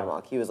about it at Wow. wine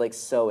walk. He was like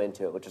so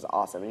into it, which is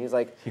awesome. And he was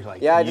like, You're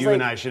like, yeah, just you like,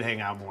 and I should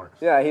hang out more.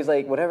 yeah, he's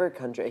like, whatever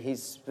country,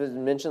 he's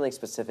mentioned like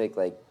specific,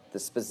 like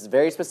this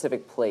very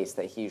specific place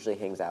that he usually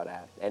hangs out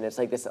at. And it's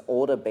like this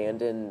old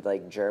abandoned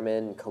like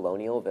German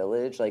colonial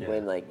village, like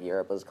when like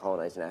Europe was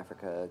colonizing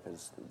Africa,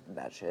 because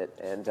that shit.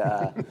 And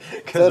so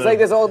it's like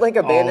this old like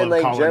abandoned all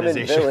of like German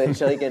colonization.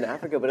 village like in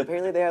Africa, but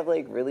apparently they have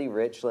like really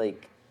rich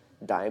like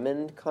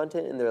diamond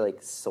content in their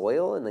like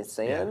soil and the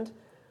sand.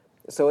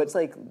 So it's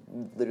like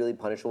literally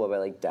punishable by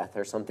like death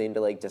or something to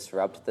like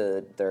disrupt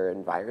their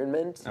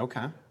environment.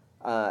 Okay.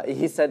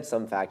 He said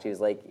some fact. He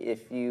was like,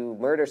 if you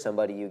murder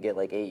somebody, you get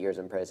like 8 years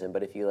in prison.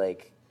 But if you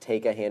like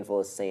take a handful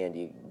of sand,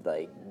 you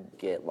like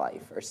get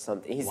life or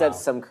something. He said Wow.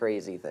 some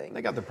crazy thing.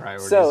 They got the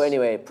priorities. So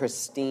anyway,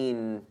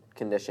 pristine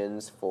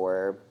conditions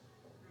for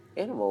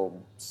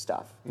animal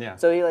stuff. Yeah.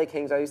 So he like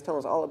hangs out. He's telling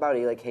us all about it.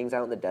 He like hangs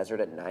out in the desert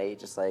at night,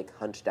 just like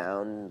hunched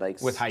down,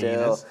 like With still.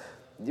 hyenas?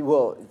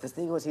 Well, the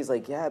thing was, he's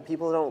like, yeah,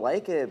 people don't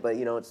like it, but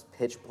it's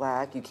pitch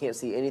black. You can't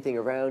see anything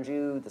around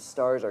you. The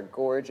stars are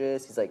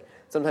gorgeous. He's like,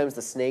 sometimes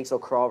the snakes will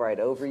crawl right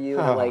over you.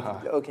 And I'm like,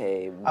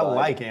 okay, I bud.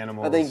 like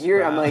animals. I think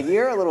I'm like,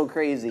 you're a little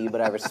crazy, but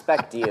I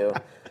respect you.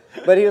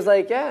 But he was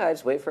like, yeah, I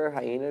just wait for a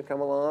hyena to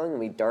come along, and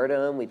we dart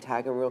them, we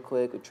tag them real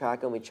quick, we track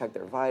them, we check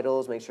their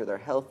vitals, make sure they're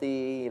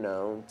healthy,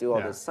 do all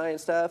Yeah. this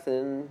science stuff,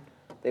 and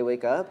they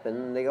wake up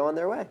and they go on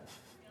their way.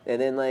 And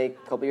then, like,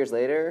 a couple years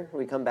later,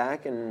 we come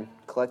back and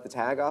collect the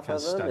tag off Kinda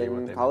of them study what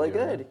and they've call been it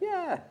doing. good.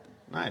 Yeah.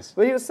 Nice.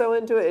 But he was so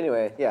into it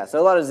anyway. Yeah, so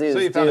a lot of zoos So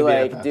you found do,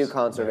 a like, BFFs. do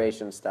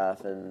conservation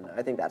stuff, and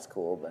I think that's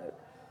cool, but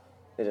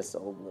it's just a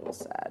little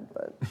sad,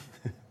 but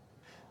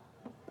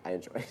I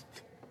enjoy it.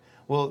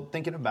 Well,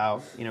 thinking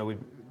about, we've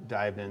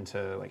dived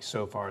into like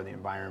Sofar, the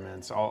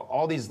environments,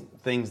 all these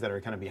things that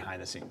are kind of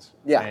behind the scenes.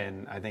 Yeah.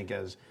 And I think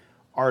as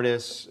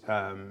artists,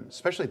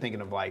 especially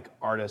thinking of like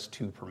artist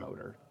to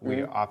promoter,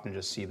 we often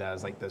just see that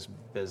as like this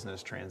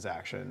business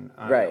transaction.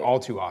 Right. All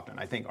too often,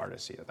 I think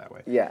artists see it that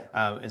way. Yeah.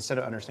 Instead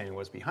of understanding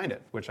what's behind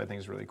it, which I think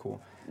is really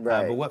cool.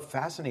 Right. But what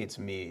fascinates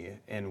me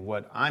and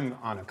what I'm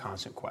on a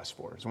constant quest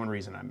for is one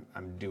reason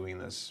I'm doing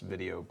this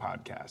video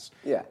podcast.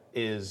 Yeah.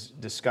 Is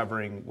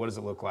discovering what does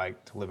it look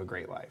like to live a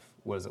great life?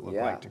 What does it look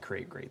Yeah. like to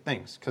create great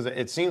things? Because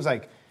it seems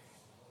like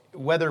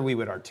whether we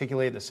would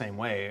articulate it the same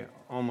way,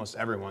 almost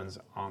everyone's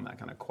on that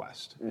kind of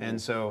quest. And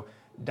so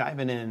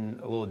diving in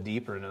a little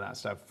deeper into that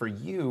stuff, for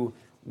you,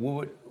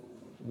 what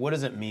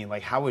does it mean?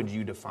 Like, how would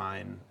you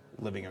define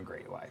living a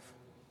great life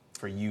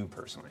for you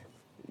personally?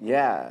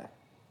 Yeah.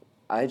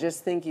 I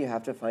just think you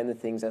have to find the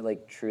things that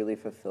like truly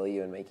fulfill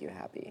you and make you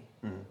happy.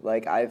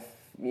 Like I've,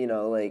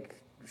 like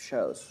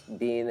shows,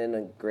 being in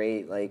a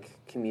great like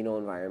communal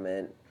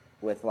environment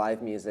with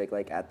live music,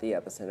 like at the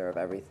epicenter of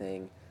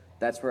everything.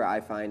 That's where I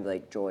find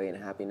like joy and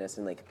happiness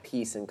and like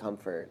peace and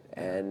comfort.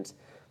 And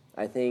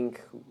I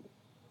think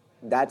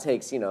that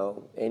takes,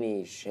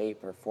 any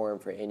shape or form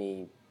for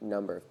any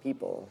number of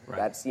people. Right.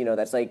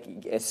 That's like,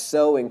 it's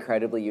so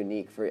incredibly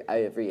unique for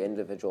every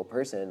individual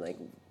person. Like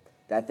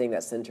that thing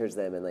that centers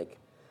them and like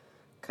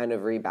kind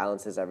of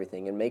rebalances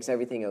everything and makes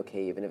everything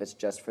okay, even if it's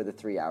just for the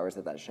 3 hours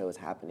that show is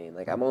happening.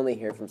 Like I'm only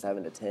here from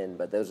 7 to 10,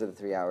 but those are the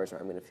 3 hours where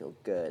I'm going to feel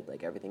good.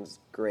 Like everything's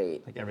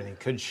great. Like everything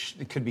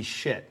could be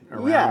shit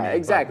around Yeah, me.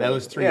 exactly. But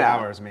those 3 Yeah.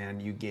 hours, man,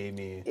 you gave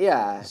me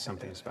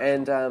something special.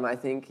 And I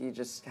think you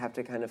just have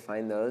to kind of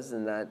find those,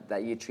 and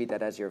that you treat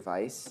that as your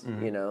vice,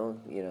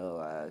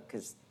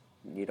 because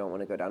you don't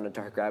want to go down a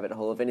dark rabbit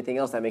hole of anything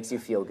else that makes you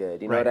feel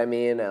good. You know Right. what I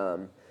mean?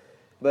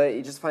 But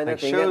you just find like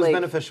that thing shows that like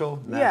beneficial.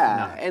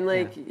 yeah, and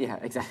like yeah,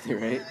 exactly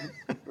right.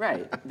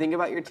 Right. Think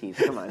about your teeth.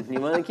 Come on,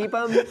 you want to keep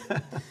them.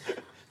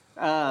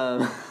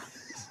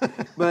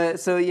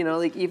 But so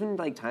like even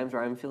like times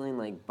where I'm feeling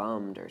like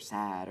bummed or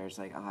sad or it's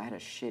like I had a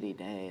shitty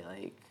day,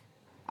 like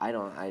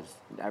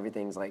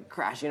everything's like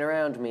crashing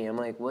around me. I'm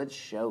like, what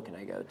show can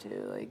I go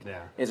to? Like,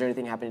 is there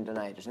anything happening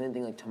tonight? Is there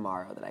anything like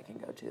tomorrow that I can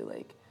go to?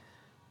 Like,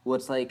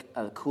 what's like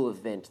a cool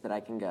event that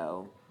I can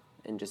go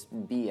and just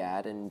be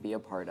at and be a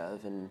part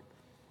of and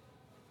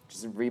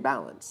just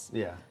rebalance.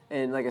 Yeah.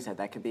 And like I said,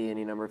 that could be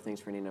any number of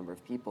things for any number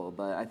of people.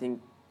 But I think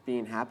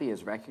being happy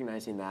is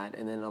recognizing that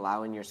and then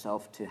allowing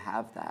yourself to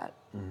have that.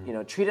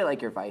 Treat it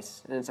like your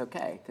vice, and it's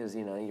okay because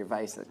your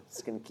vice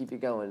is going to keep you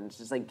going. It's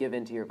just like give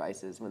in to your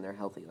vices when they're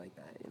healthy like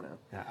that.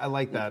 Yeah, I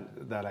like that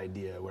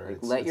idea where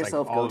it's let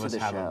yourself like all go of to us the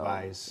have show. a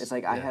vice. It's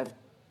like I have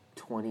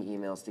 20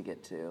 emails to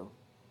get to.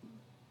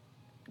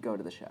 Go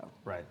to the show.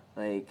 Right.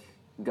 Like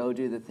go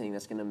do the thing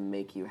that's going to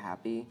make you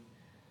happy.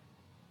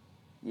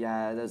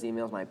 Yeah, those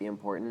emails might be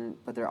important,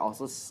 but they're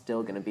also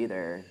still going to be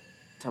there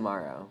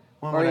tomorrow,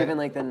 or even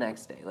like the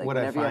next day. Like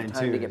whenever you have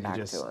time to get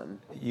back to them,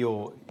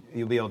 you'll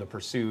be able to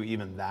pursue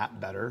even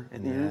that better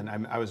in the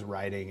end. I was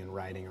writing and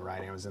writing and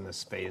writing. I was in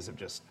this phase of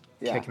just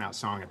kicking out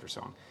song after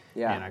song.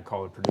 Yeah. And I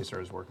called a producer I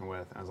was working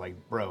with. And I was like,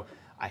 bro,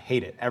 I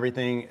hate it.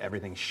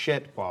 Everything's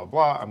shit. Blah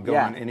blah. I'm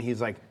going, and he's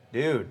like,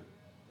 dude,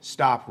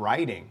 stop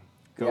writing.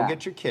 Go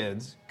get your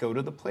kids. Go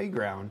to the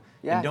playground.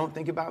 And don't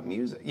think about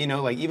music.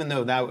 Like even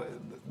though that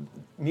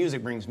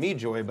music brings me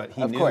joy, but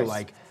he knew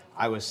like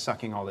I was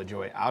sucking all the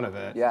joy out of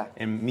it. Yeah.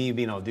 And me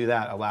being able to do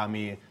that allowed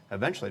me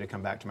eventually to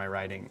come back to my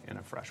writing in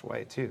a fresh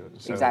way too.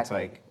 So exactly.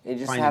 It's like you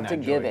just finding have to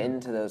that give joy. in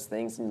to those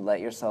things and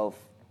let yourself.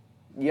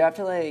 You have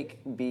to like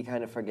be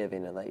kind of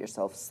forgiving and let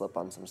yourself slip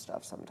on some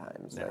stuff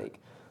sometimes. Yeah. Like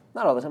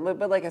not all the time,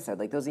 but like I said,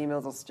 like those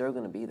emails are still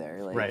going to be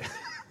there. Like, right.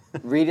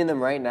 Reading them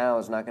right now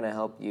is not going to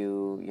help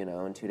you,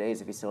 in 2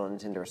 days if you still don't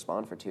intend to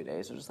respond for 2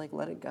 days. So just like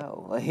let it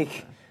go.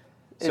 Like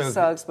it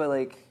sucks, but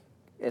like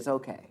it's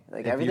okay.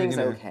 Like everything's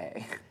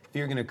okay. If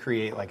you're gonna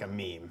create like a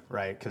meme,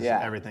 right? Because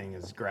everything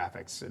is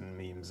graphics and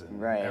memes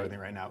and everything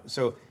right now.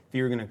 So if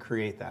you were gonna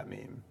create that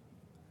meme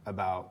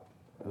about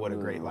what a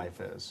great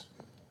life is,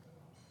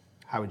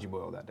 how would you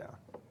boil that down?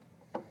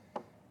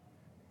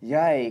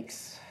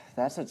 Yikes,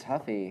 that's a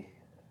toughie.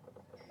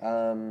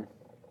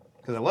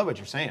 Because I love what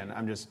you're saying.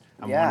 I'm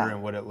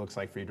wondering what it looks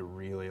like for you to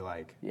really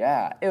like.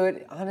 Yeah, it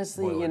would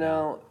honestly,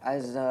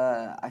 as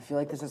I feel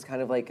like this is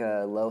kind of like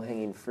a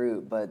low-hanging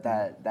fruit, but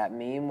that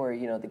meme where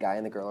the guy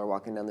and the girl are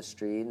walking down the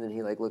street and then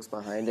he like looks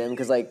behind him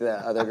because like the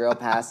other girl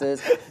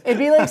passes. It'd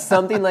be like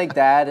something like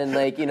that, and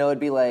like it'd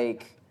be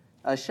like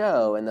a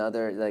show, and the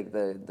other like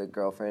the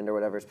girlfriend or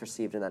whatever is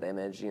perceived in that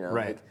image.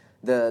 Right. Like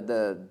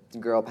the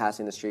girl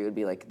passing the street would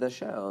be like the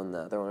show, and the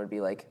other one would be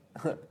like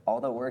all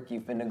the work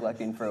you've been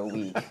neglecting for a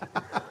week.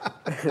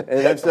 And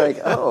it's like,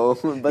 oh,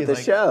 but He's the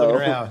like, show. looking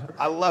around.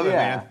 I love it,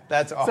 man.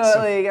 That's awesome. So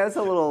like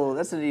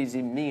that's an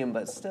easy meme,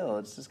 but still,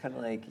 it's just kind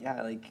of like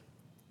like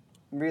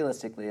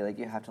realistically, like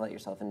you have to let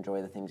yourself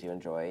enjoy the things you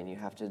enjoy, and you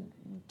have to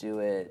do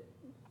it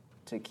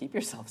to keep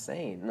yourself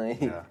sane.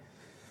 Like,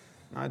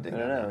 I dig I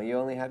that. don't know. You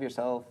only have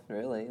yourself,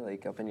 really,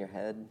 like up in your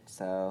head.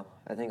 So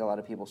I think a lot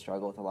of people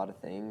struggle with a lot of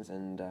things,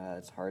 and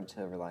it's hard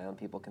to rely on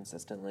people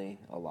consistently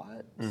a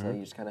lot. So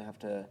you just kind of have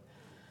to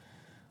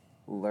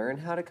learn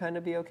how to kind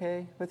of be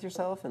okay with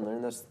yourself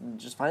and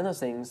just find those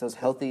things, those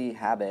healthy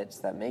habits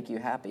that make you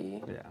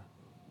happy. Yeah.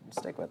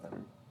 Stick with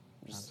them.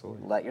 Just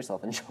Absolutely. let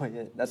yourself enjoy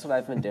it. That's what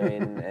I've been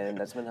doing, and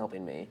that's been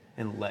helping me.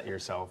 And let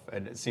yourself.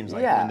 And it seems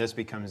like Yeah. when this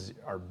becomes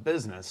our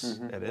business,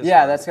 it is. Yeah,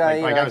 hard. that's why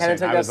Like I was kind of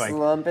saying, took I a was, like,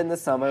 slump in the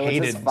summer, which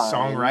was hated fine.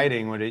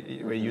 songwriting when it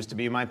used to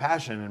be my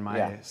passion and my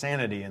Yeah.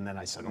 sanity, and then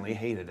I suddenly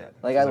hated it.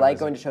 Like, I like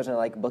going to shows and I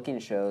like booking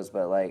shows,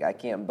 but like I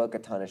can't book a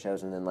ton of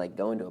shows and then like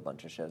going to a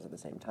bunch of shows at the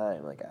same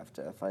time. Like I have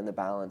to find the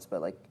balance,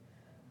 but like,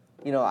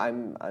 you know,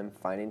 I'm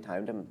finding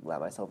time to let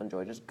myself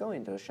enjoy just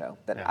going to a show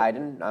that Yeah.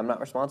 I'm not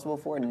responsible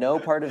for. No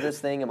part of this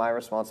thing am I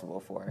responsible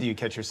for. Do you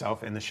catch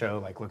yourself in the show,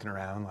 like looking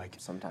around, like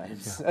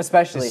Sometimes,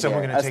 especially is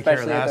someone here, going to take care of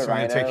especially that? at the Someone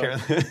going to take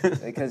Rhino. care of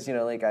that? Because, you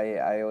know, like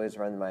I always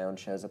run my own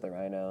shows at the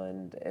Rhino,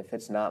 and if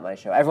it's not my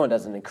show, everyone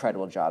does an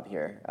incredible job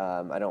here.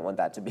 I don't want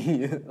that to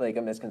be like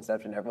a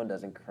misconception. Everyone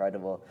does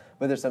incredible,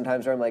 but there's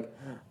sometimes where I'm like,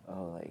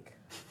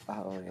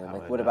 oh man,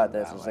 like what about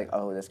this? It's like,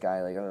 oh, this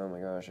guy, like, oh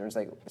my gosh, and it's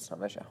like, it's not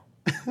my show.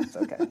 It's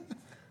okay.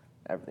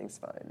 Everything's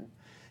fine.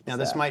 Now,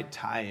 this might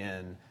tie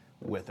in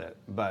with it,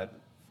 but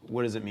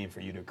what does it mean for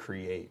you to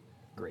create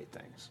great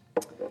things?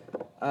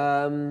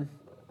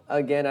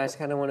 Again, I just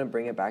kind of want to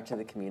bring it back to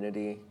the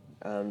community,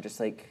 just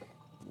like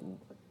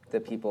the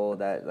people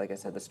that, like I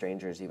said, the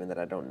strangers even that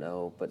I don't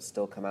know, but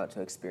still come out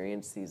to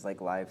experience these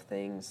like live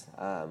things,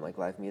 like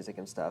live music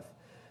and stuff.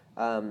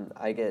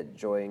 I get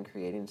joy in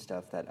creating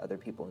stuff that other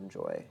people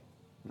enjoy.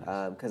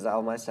 Because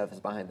all my stuff is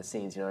behind the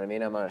scenes, you know what I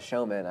mean? I'm not a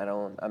showman.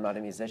 I'm not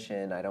a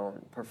musician. I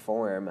don't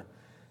perform.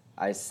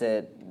 I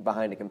sit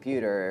behind a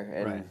computer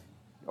and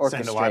orchestrate.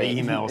 Send a lot of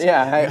emails.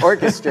 Yeah, I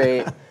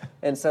orchestrate.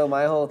 And so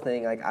my whole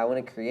thing, like, I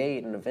want to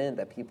create an event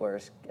that people are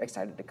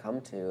excited to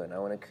come to, and I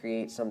want to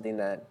create something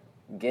that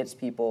gets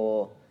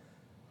people,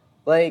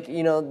 like,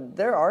 you know,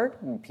 there are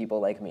people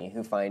like me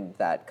who find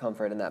that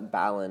comfort and that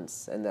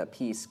balance and that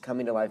peace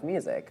coming to live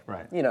music.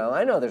 Right. You know,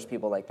 I know there's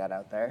people like that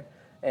out there.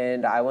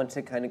 And I want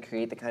to kind of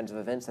create the kinds of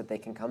events that they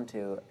can come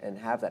to and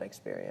have that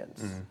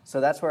experience.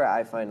 So that's where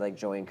I find like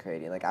joy in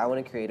creating. Like I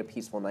want to create a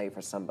peaceful night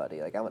for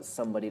somebody. Like I want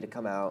somebody to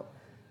come out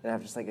and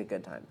have just like a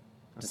good time.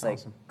 That's just like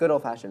awesome. good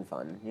old fashioned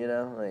fun, you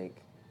know? Like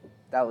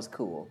that was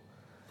cool.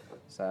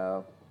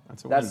 So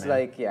That's a that's win, man.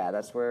 like, yeah,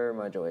 that's where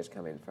my joy is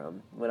coming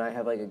from. When I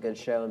have like a good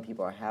show and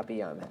people are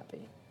happy, I'm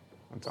happy.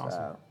 That's awesome.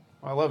 So,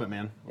 Well, I love it,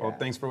 man. Well, Yeah.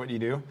 thanks for what you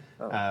do.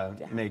 yeah.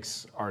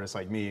 Makes artists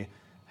like me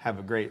have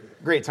a great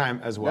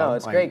time as well. No,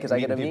 it's great 'cause I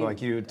get to meeting people meet-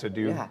 like you to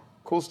do Yeah.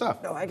 cool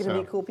stuff. no, I get to So,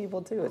 meet cool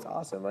people too. It's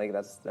awesome. Like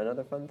that's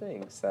another fun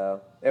thing. So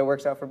it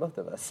works out for both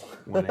of us.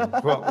 winning.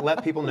 Well,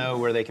 let people know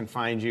where they can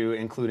find you,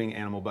 including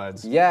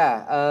Animal.Budz.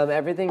 Yeah,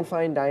 everything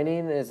fine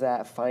dining is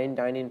at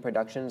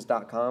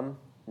finediningproductions.com.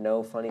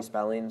 No funny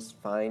spellings,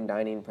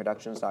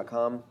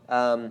 finediningproductions.com.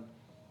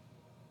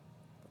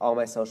 All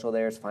my social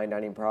there is Fine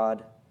Dining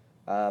Prod.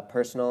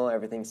 Personal,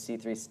 everything's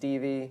C3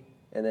 Stevie.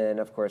 And then,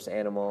 of course,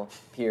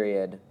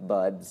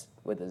 Animal.Budz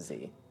with a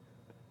Z.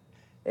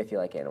 If you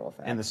like animal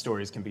facts. And the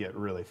stories can get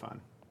really fun.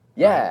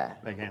 Yeah.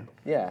 They can.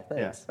 Yeah,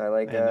 thanks. Yeah. I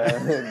like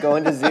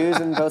going to zoos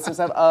and posting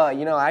stuff.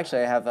 You know,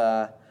 actually,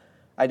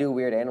 I do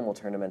weird animal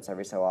tournaments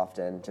every so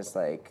often, just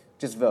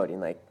voting,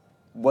 like,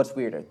 what's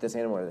weirder, this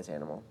animal or this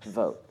animal?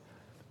 Vote.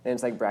 And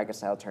it's like bracket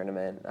style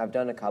tournament. I've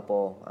done a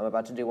couple. I'm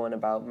about to do one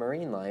about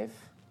marine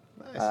life.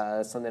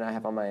 Nice. Something I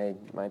have on my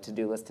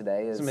to-do list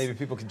today is So maybe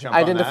people can jump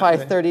on identify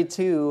that.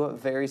 32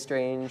 very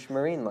strange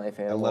marine life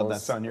I animals. love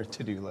that's on your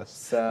to-do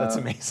list. So That's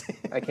amazing.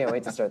 I can't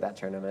wait to start that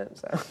tournament.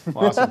 So.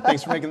 Well, awesome.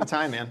 Thanks for making the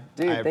time, man.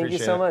 Dude, I thank you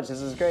appreciate so it. much.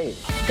 This is great.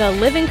 The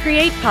Live and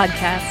Create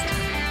podcast.